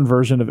Southern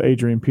version of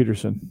Adrian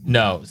Peterson?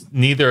 No,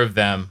 neither of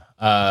them.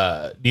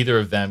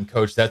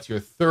 Coach. That's your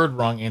 3rd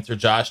wrong answer.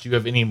 Josh, do you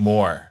have any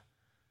more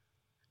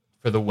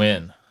for the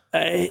win?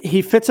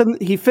 He fits in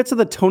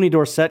the Tony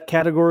Dorsett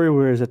category,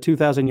 where he's a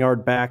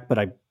 2,000-yard back, but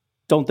I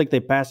don't think they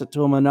pass it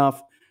to him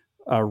enough.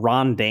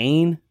 Ron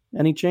Dayne,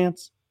 any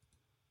chance?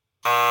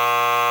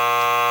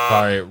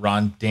 Sorry,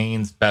 Ron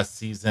Dayne's best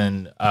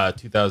season,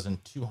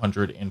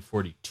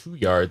 2,242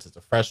 yards as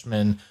a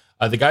freshman.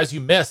 The guys you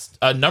missed,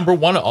 number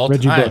 1 all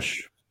Reggie time.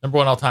 Bush. Number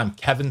 1 all time,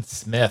 Kevin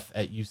Smith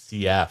at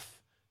UCF,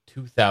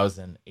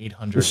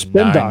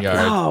 2,809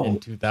 yards in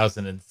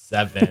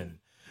 2007.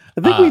 I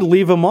think we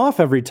leave him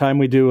off every time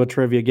we do a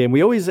trivia game.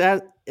 We always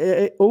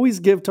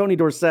give Tony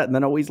Dorsett and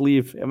then always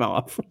leave him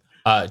off.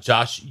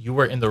 Josh, you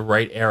were in the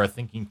right era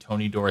thinking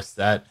Tony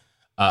Dorsett.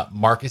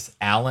 Marcus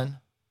Allen,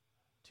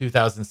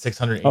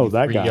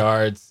 2,683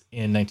 yards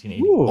in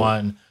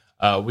 1981.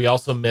 We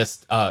also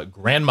missed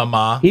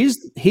Grandmama.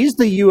 He's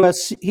the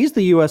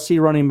USC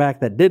running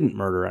back that didn't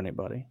murder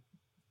anybody.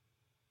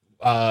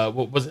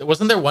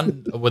 Wasn't there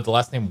one with the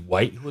last name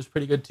White who was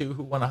pretty good too,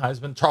 who won a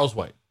Heisman? Charles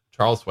White.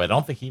 I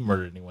don't think he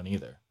murdered anyone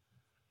either.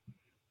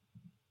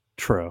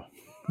 True.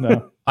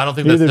 No. I don't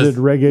think neither did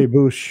Reggae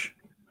Bush.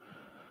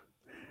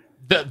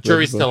 The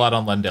jury's still out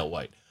on Lendale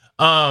White.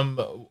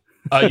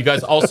 You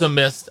guys also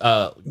missed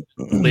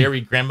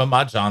Larry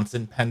Grandmama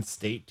Johnson, Penn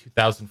State,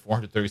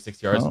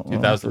 2,436 yards in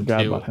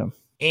 2002.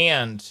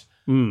 And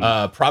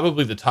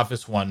probably the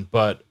toughest one,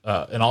 but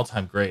an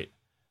all-time great,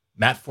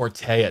 Matt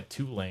Forte at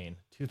Tulane,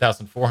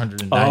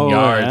 2,409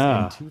 yards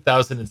in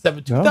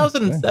 2007.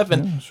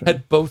 2007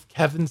 had both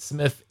Kevin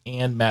Smith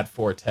and Matt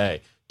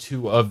Forte,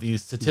 2 of the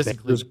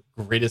statistically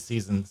greatest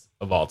seasons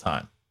of all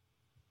time.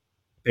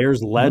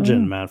 Bears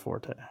legend, Matt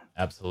Forte.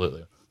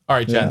 Absolutely. All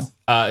right, gents,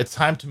 it's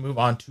time to move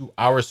on to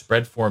our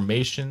spread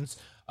formations.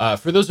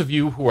 For those of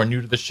you who are new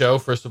to the show,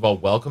 first of all,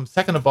 welcome.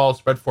 Second of all,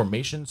 spread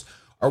formations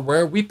are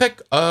where we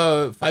pick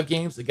 5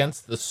 games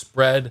against the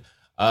spread.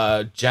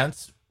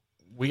 Gents,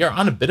 we are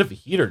on a bit of a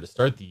heater to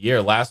start the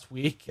year. Last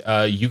week,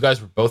 you guys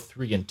were both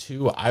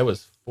 3-2. I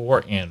was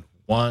 4-1.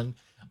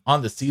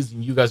 On the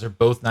season, you guys are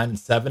both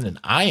 9-7, and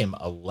I am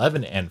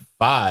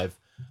 11-5.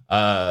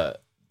 I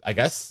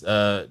guess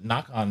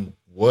knock on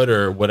wood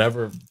or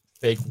whatever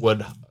fake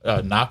wood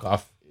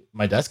knockoff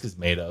my desk is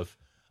made of.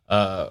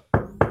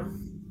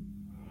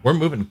 We're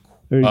moving.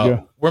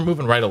 We're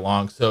moving right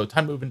along. So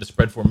time to move into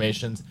spread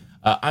formations.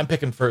 I'm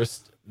picking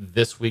first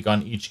this week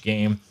on each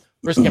game.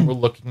 First game we're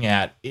looking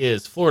at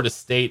is Florida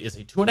State is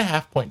a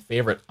 2.5-point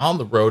favorite on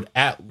the road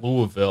at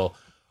Louisville,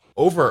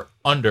 over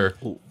under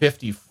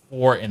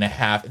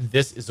 54.5. And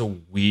this is a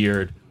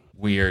weird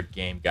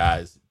game,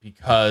 guys,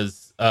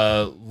 because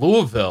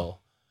Louisville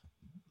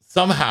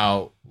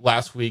somehow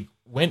last week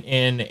went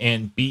in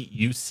and beat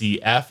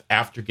UCF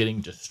after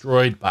getting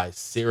destroyed by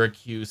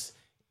Syracuse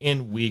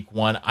in week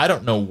 1. I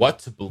don't know what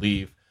to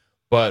believe,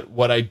 but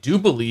what I do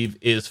believe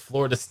is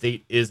Florida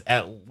State is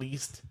at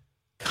least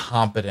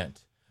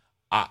competent.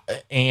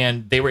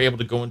 And they were able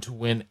to go into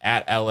win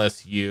at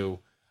LSU.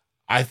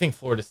 I think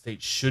Florida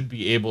State should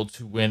be able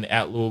to win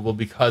at Louisville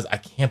because I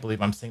can't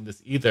believe I'm saying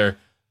this either.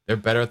 They're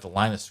better at the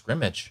line of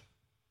scrimmage.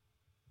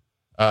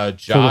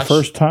 Josh, for the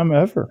first time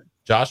ever.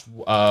 Josh,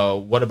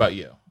 what about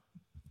you?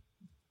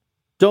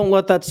 Don't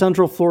let that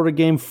Central Florida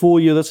game fool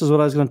you. This is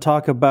what I was going to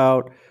talk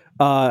about.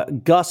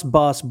 Gus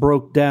Bus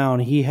broke down.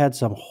 He had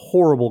some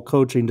horrible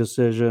coaching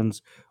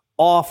decisions,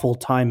 awful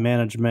time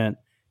management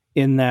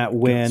in that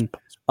win.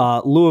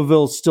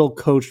 Louisville's still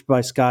coached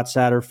by Scott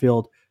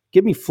Satterfield.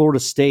 Give me Florida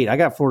State. I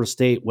got Florida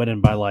State winning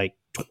by like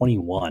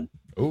 21.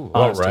 Ooh,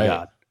 all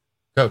right.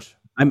 Coach.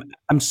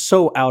 I'm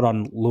so out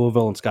on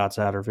Louisville and Scott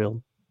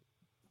Satterfield.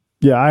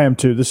 Yeah, I am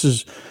too. This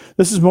is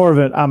more of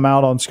an I'm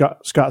out on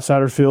Scott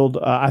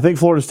Satterfield. I think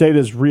Florida State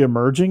is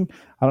reemerging.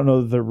 I don't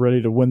know that they're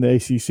ready to win the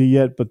ACC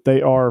yet, but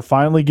they are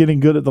finally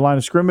getting good at the line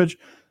of scrimmage.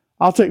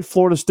 I'll take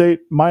Florida State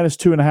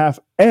 -2.5,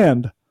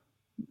 and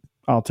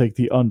I'll take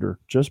the under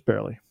just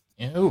barely.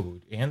 Ooh,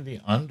 and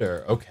the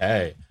under.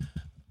 Okay.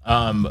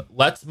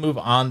 Let's move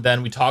on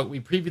then. We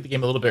previewed the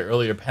game a little bit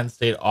earlier, Penn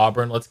State,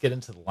 Auburn. Let's get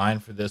into the line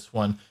for this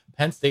one.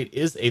 Penn State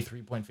is a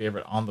 3-point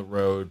favorite on the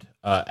road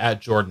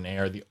at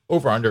Jordan-Hare. The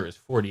over-under is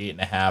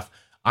 48.5.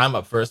 I'm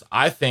up first.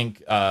 I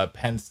think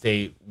Penn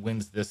State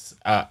wins this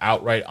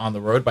outright on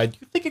the road, but I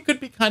do think it could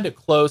be kind of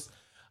close.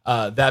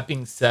 That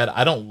being said,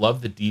 I don't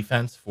love the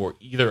defense for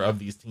either of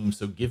these teams,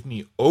 so give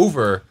me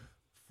over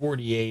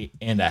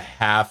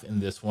 48.5 in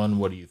this one.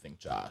 What do you think,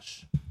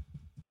 Josh?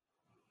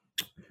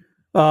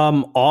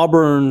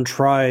 Auburn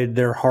tried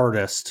their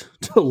hardest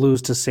to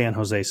lose to San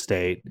Jose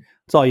State.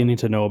 That's all you need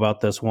to know about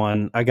this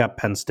one. I got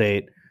Penn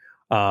State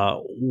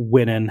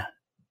winning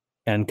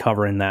and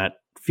covering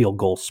that field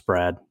goal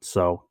spread.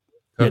 So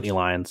Nittany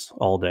Lions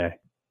all day.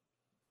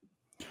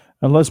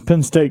 Unless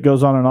Penn State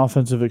goes on an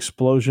offensive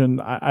explosion,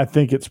 I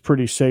think it's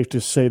pretty safe to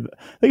say. I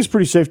think it's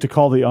pretty safe to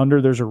call the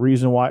under. There's a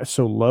reason why it's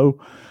so low,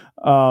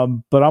 but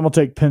I'm gonna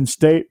take Penn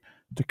State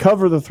to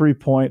cover the 3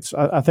 points.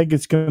 I think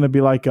it's going to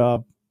be like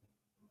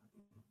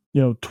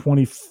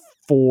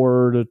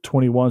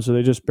 24-21, so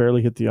they just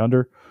barely hit the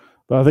under.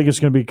 But I think it's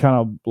going to be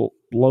kind of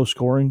low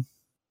scoring.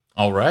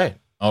 All right.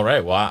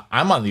 Well,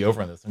 I'm on the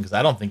over on this one because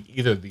I don't think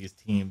either of these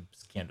teams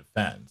can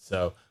defend.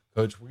 So,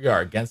 Coach, we are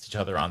against each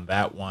other on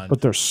that one.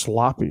 But they're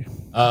sloppy.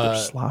 They're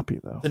sloppy,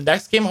 though. The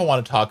next game I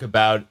want to talk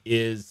about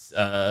is,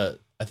 I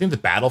think, the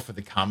battle for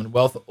the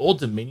Commonwealth. Old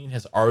Dominion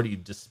has already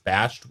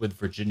dispatched with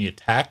Virginia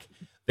Tech.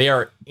 They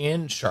are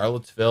in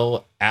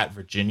Charlottesville at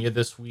Virginia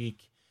this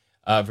week.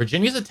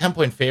 Virginia's a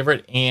 10-point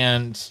favorite,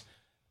 and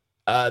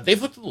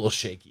they've looked a little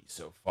shaky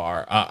so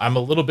far. I'm a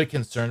little bit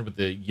concerned with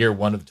the year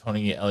one of the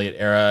Tony Elliott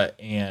era,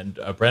 and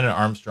Brennan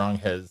Armstrong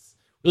has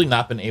really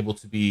not been able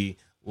to be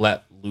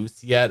let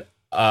loose yet.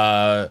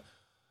 ODU,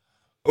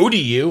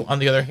 on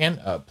the other hand,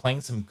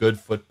 playing some good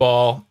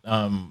football.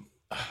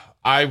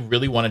 I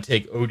really want to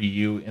take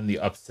ODU in the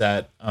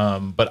upset,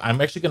 but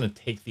I'm actually going to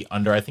take the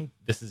under. I think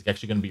this is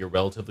actually going to be a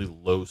relatively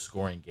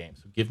low-scoring game.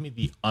 So give me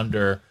the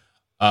under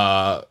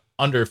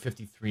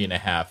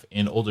 53.5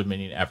 in Old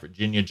Dominion at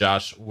Virginia.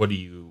 Josh, what do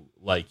you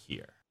like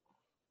here?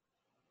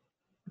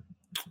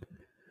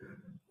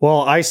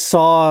 Well, I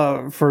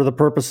saw, for the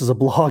purposes of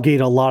blogging,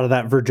 a lot of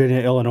that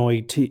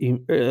Virginia-Illinois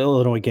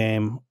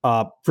game.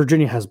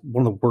 Virginia has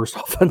one of the worst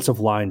offensive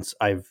lines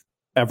I've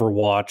ever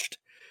watched.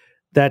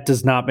 That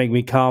does not make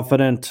me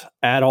confident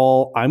at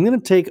all. I'm going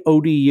to take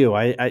ODU.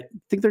 I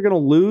think they're going to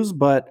lose,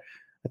 but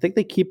I think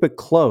they keep it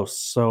close.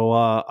 So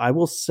I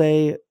will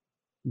say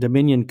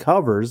Dominion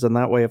covers, and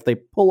that way if they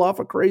pull off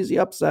a crazy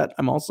upset,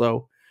 I'm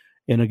also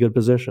in a good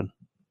position.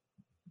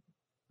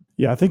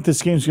 Yeah, I think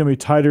this game's going to be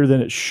tighter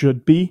than it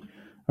should be.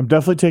 I'm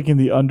definitely taking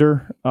the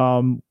under.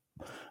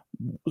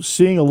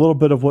 Seeing a little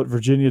bit of what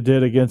Virginia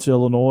did against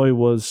Illinois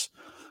was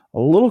a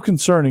little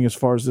concerning as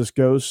far as this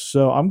goes.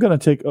 So I'm going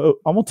to take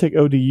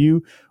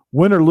ODU.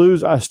 Win or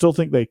lose, I still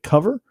think they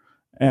cover,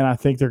 and I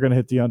think they're going to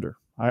hit the under.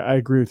 I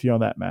agree with you on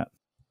that, Matt.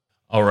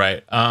 All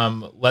right.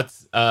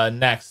 Let's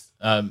next.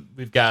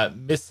 We've got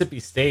Mississippi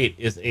State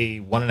is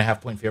a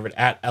 1.5-point favorite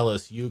at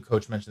LSU.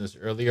 Coach mentioned this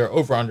earlier.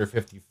 Over under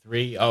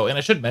 53. Oh, and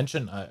I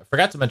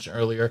forgot to mention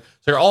earlier.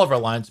 So all of our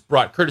lines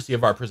brought courtesy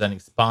of our presenting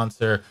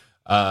sponsor,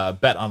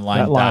 BetOnline.ag.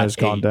 That line has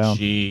gone down.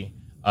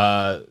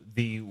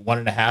 The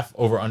 1.5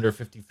 over under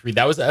 53.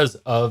 That was as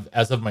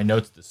of my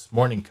notes this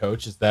morning,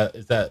 Coach. Is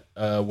that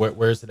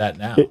where is it at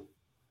now?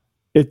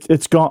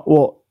 It's gone.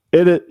 Well,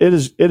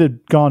 it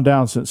had gone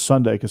down since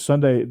Sunday, because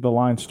Sunday the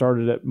line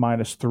started at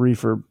 -3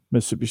 for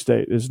Mississippi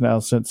State. It is now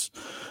since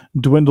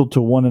dwindled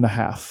to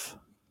 1.5.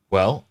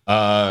 Well,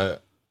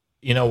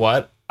 you know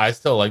what? I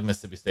still like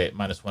Mississippi State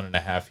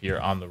 -1.5 here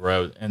on the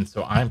road, and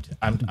so I'm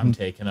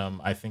taking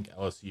them. I think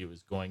LSU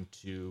is going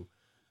to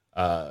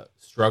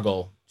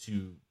struggle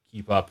to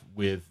keep up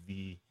with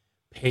the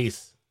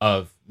pace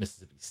of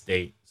Mississippi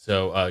State.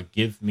 So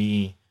give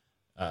me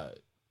the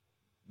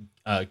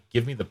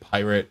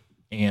Pirate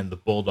and the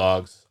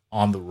Bulldogs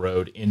on the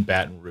road in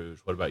Baton Rouge.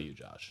 What about you,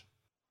 Josh?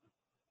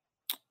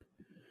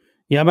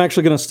 Yeah, I'm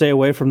actually going to stay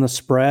away from the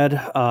spread.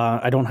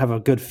 I don't have a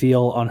good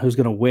feel on who's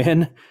going to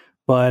win,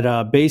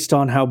 but based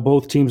on how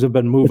both teams have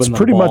been moving, it's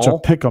pretty much a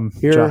pick 'em,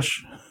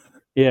 Josh.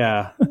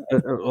 Yeah,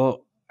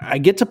 well, I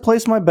get to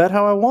place my bet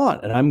how I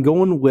want, and I'm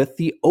going with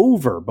the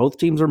over. Both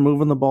teams are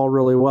moving the ball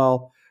really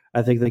well.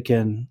 I think they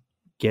can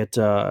get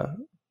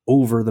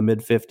over the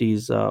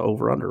mid-50s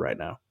over-under right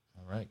now.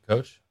 right,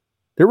 Coach.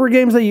 There were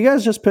games that you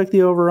guys just picked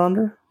the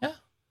over/under. Yeah.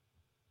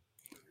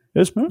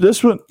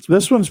 This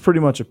one's pretty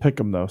much a pick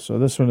 'em though. So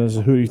this one is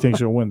who do you think's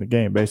going to win the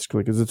game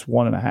basically because it's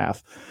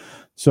 1.5.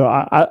 So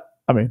I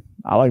mean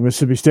I like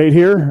Mississippi State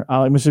here. I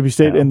like Mississippi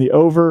State in the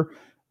over.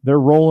 They're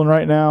rolling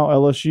right now.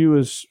 LSU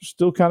is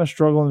still kind of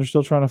struggling. They're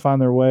still trying to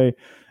find their way.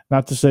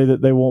 Not to say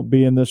that they won't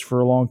be in this for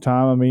a long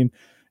time. I mean,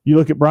 you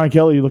look at Brian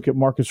Kelly, you look at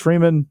Marcus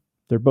Freeman.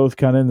 They're both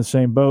kind of in the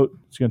same boat.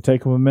 It's going to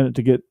take them a minute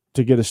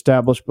to get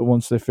established, but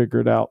once they figure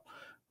it out,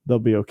 they'll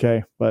be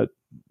okay. But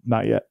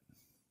not yet.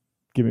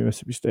 Give me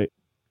Mississippi State.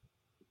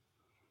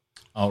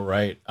 All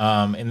right.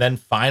 And then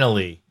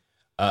finally,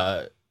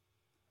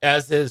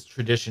 as is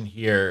tradition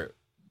here,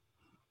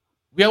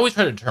 we always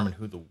try to determine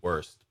who the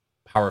worst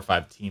Power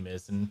 5 team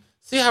is and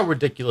see how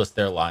ridiculous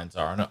their lines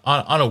are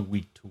on a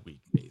week-to-week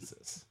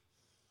basis.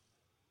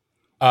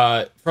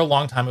 For a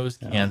long time, it was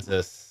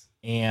Kansas.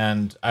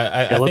 And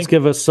I let's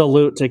give a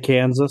salute to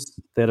Kansas.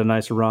 They had a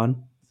nice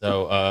run.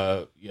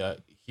 So,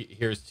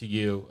 here's to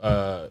you.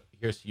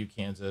 Here's to you,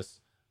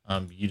 Kansas.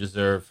 You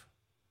deserve.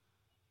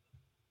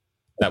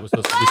 That was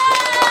supposed to be.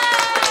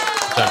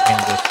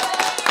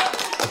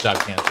 Good job,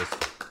 Kansas.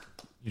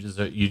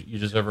 You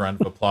deserve a round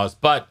of applause.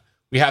 But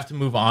we have to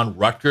move on.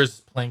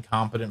 Rutgers playing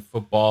competent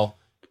football.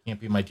 Can't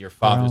be my dear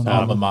father's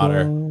alma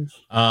mater.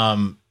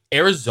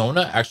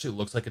 Arizona actually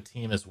looks like a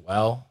team as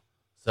well.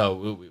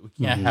 So we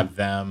can't have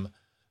them.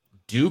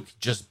 Duke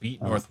just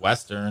beat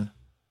Northwestern.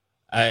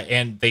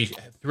 And they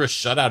threw a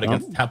shutout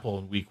against Temple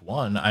in week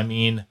 1. I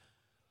mean,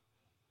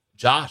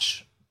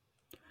 Josh,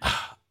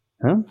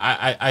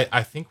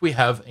 I think we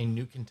have a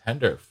new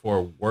contender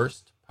for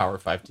worst Power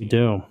 5 team. We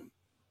do.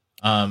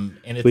 And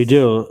we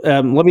do.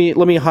 Let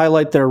me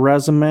highlight their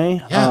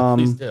resume. Yeah,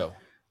 please do.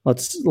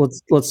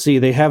 Let's see.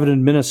 They have an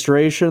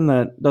administration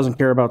that doesn't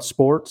care about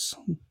sports.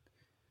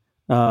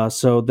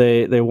 So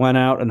they went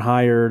out and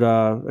hired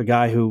a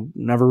guy who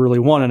never really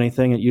won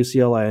anything at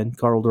UCLA, and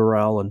Carl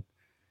Durrell, and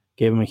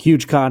gave him a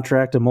huge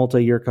contract, a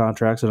multi-year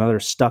contract. So now they're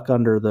stuck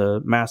under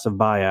the massive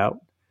buyout.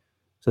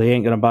 So they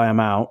ain't going to buy him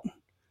out.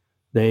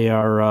 They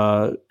are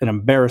an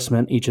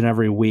embarrassment each and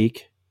every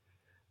week.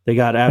 They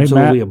got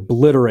absolutely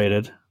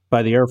obliterated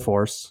by the Air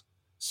Force.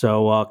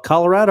 So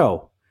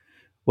Colorado,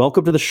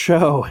 welcome to the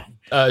show.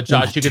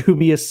 Josh, you could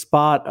dubious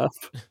spot of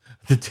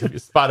the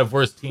dubious spot of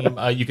worst team.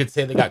 You could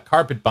say they got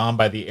carpet bombed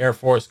by the Air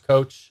Force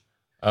coach.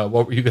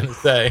 What were you going to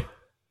say?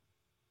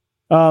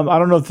 I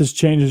don't know if this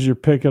changes your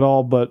pick at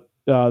all, but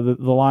the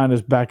line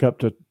is back up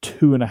to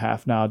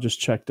 2.5 now. I just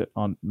checked it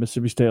on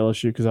Mississippi State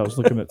LSU because I was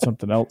looking at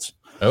something else.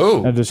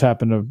 Oh, I just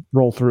happened to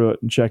roll through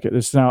it and check it.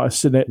 It's now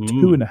sitting at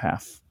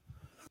 2.5.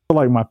 I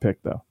like my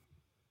pick though.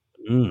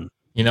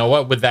 You know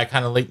what? With that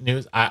kind of late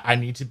news, I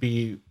need to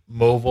be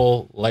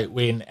mobile,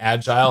 lightweight, and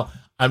agile.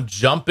 I'm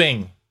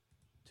jumping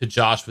to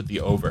Josh with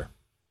the over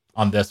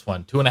on this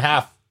one.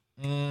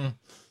 2.5.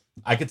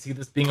 I could see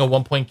this being a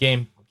 1-point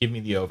game. Give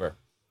me the over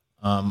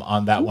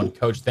on that one,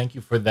 Coach. Thank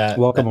you for that.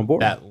 Welcome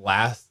aboard. That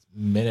last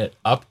minute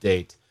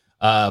update.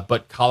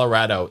 But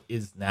Colorado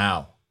is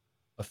now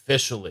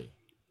officially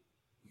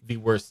the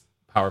worst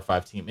Power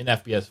 5 team in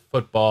FBS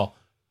football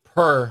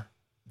per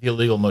the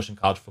Illegal Motion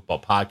College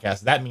Football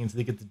Podcast. That means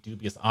they get the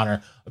dubious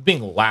honor of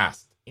being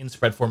last in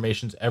spread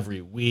formations every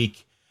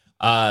week.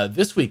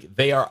 This week,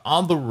 they are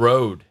on the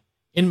road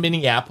in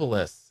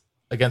Minneapolis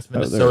against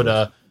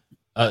Minnesota.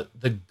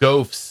 The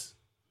Gophs,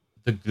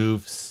 the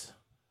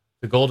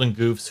Golden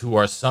Gophs, who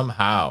are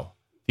somehow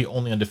the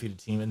only undefeated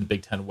team in the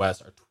Big Ten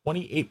West, are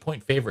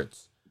 28-point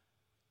favorites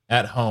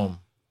at home.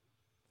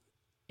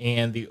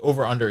 And the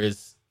over-under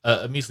is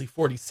a measly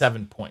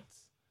 47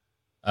 points.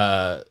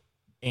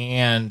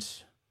 And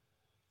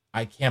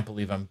I can't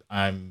believe I'm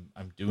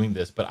doing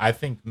this, but I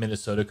think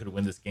Minnesota could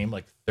win this game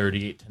like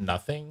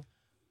 38-0.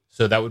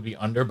 So that would be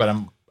under, but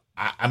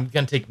I'm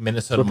gonna take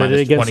Minnesota minus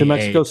 28 against New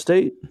Mexico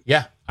State.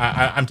 Yeah,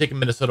 I'm taking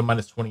Minnesota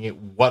minus 28.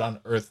 What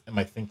on earth am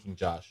I thinking,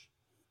 Josh?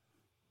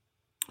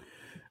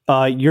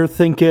 You're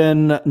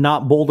thinking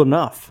not bold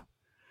enough.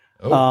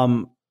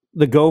 Oh.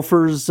 The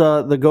Gophers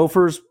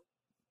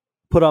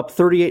put up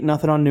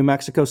 38-0 on New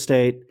Mexico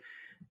State.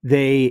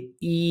 They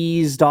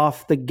eased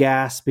off the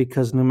gas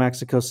because New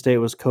Mexico State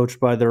was coached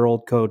by their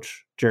old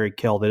coach, Jerry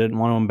Kill. They didn't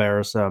want to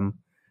embarrass him.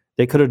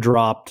 They could have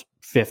dropped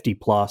 50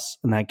 plus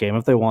in that game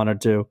if they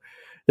wanted to.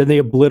 Then they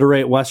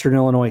obliterate Western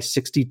Illinois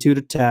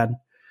 62-10.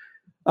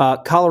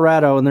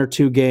 Colorado in their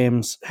 2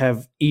 games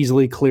have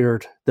easily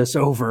cleared this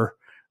over.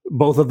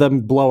 Both of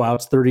them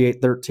blowouts,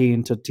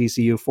 38-13 to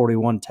TCU,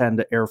 41-10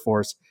 to Air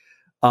Force.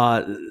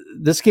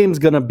 This game's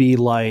going to be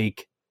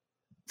like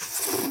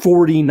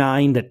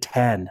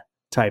 49-10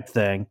 type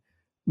thing.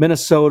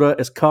 Minnesota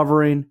is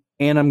covering,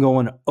 and I'm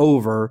going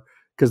over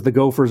because the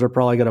Gophers are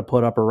probably going to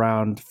put up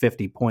around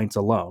 50 points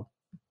alone.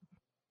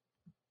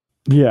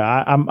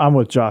 Yeah, I'm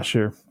with Josh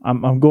here.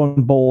 I'm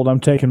going bold. I'm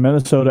taking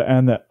Minnesota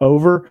and the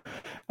over.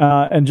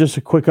 And just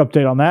a quick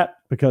update on that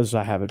because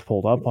I have it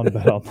pulled up on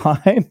Bet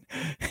Online.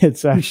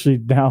 It's actually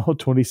now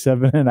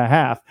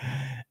 27.5.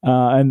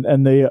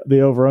 And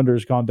the over under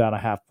has gone down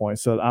 0.5 point.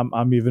 So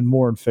I'm even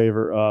more in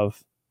favor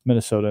of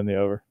Minnesota in the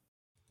over.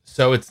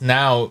 So it's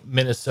now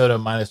Minnesota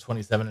minus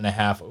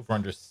 27.5, over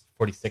under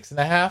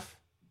 46.5.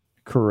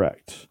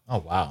 Correct. Oh,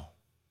 wow.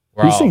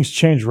 These things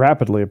change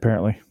rapidly,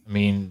 apparently. I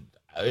mean,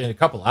 in a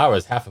couple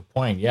hours, half a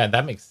point. Yeah,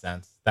 that makes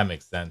sense.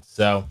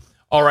 So,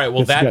 all right.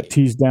 Well, that got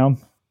teased down.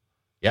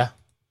 Yeah.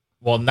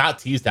 Well, not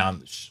teased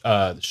down.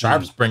 The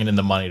Sharps bringing in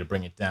the money to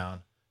bring it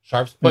down.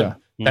 Sharps, but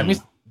that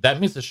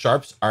means the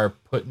Sharps are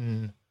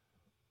putting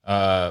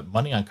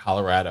money on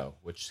Colorado,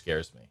 which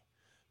scares me.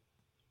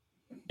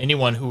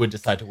 Anyone who would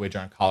decide to wager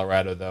on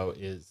Colorado, though,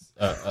 is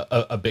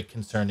a bit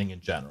concerning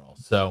in general.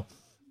 So,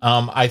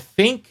 I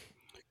think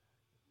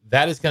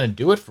that is going to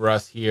do it for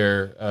us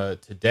here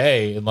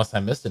today, unless I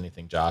missed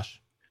anything,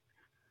 Josh.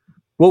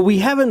 Well, we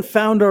haven't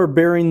found our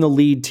bearing the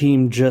lead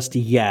team just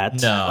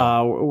yet.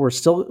 No, we're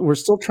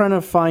still trying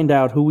to find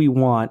out who we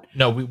want.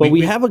 No,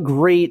 we have a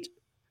great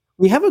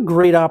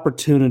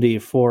opportunity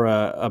for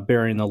a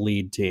bearing the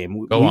lead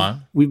team. Go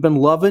on. We've been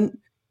loving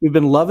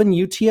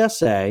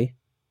UTSA.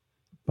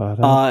 Talk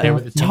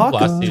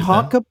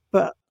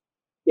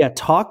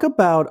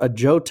about a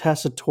Joe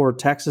Tessitore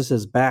Texas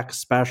is back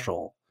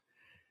special.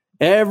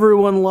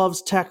 Everyone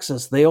loves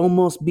Texas. They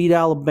almost beat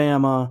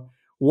Alabama.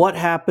 What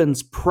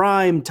happens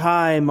prime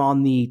time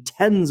on the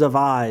tens of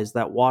eyes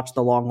that watch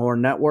the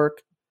Longhorn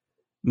Network?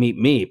 Meep,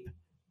 meep.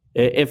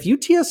 If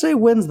UTSA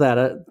wins that,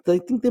 I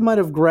think they might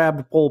have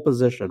grabbed pole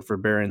position for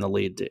bearing the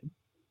lead team.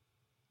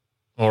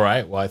 All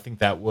right. Well, I think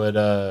that would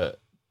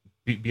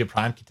be a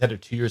prime contender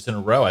 2 years in a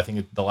row. I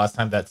think the last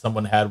time that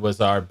someone had was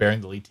our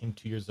bearing the lead team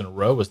 2 years in a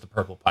row was the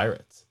Purple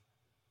Pirates.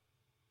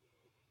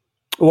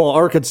 Well,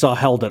 Arkansas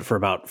held it for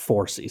about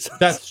 4 seasons.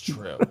 That's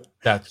true.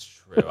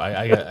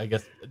 I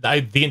guess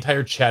the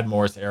entire Chad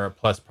Morris era,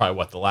 plus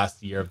probably the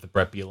last year of the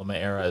Brett Bielema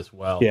era as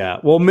well. Yeah.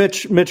 Well,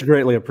 Mitch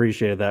greatly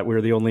appreciated that. We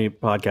were the only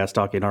podcast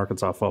talking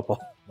Arkansas football.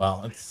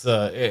 Well,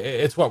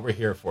 it's what we're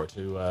here for,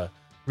 to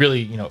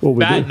really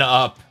fatten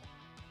up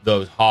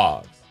those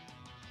hogs,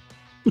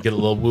 get a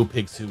little woo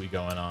pig suey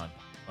going on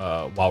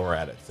while we're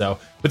at it. So,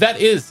 but that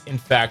is in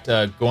fact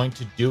going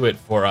to do it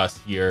for us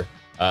here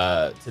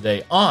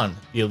today on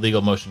the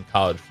Illegal Motion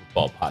College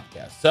Football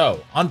Podcast.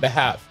 So, on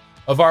behalf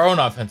of our own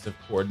offensive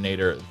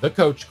coordinator, the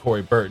coach,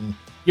 Corey Burton,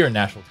 here in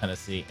Nashville,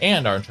 Tennessee,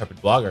 and our intrepid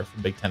blogger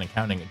from Big Ten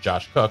Accounting,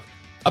 Josh Cook,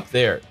 up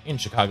there in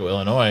Chicago,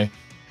 Illinois,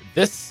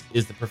 this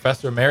is the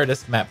Professor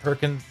Emeritus, Matt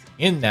Perkins,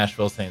 in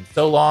Nashville, saying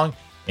so long,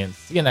 and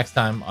see you next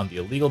time on the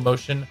Illegal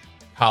Motion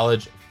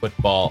College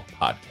Football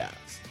Podcast.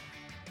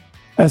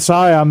 SI,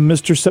 I'm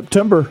Mr.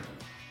 September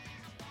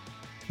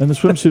in the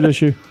swimsuit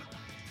issue.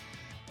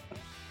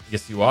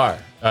 Yes, you are.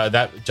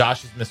 That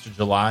Josh is Mr.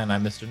 July, and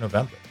I'm Mr.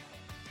 November.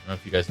 I don't know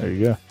if you guys know. There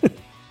you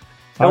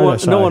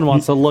go. No one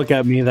wants to look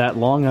at me that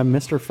long. I'm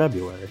Mr.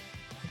 February.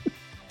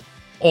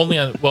 Only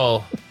on,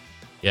 well,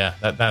 yeah,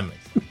 that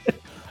makes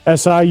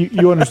sense. SI,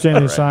 you understand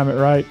the assignment,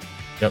 right?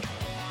 Yep.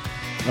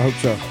 I hope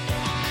so.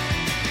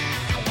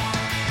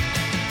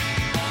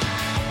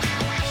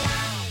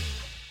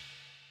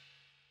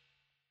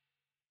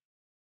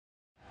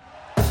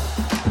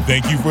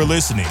 Thank you for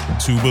listening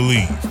to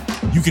Believe.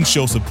 You can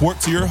show support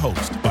to your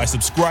host by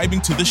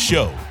subscribing to the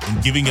show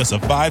and giving us a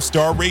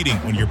 5-star rating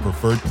on your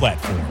preferred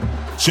platform.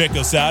 Check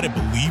us out at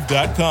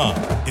Believe.com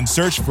and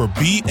search for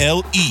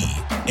BLEAV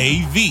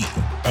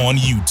on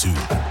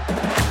YouTube.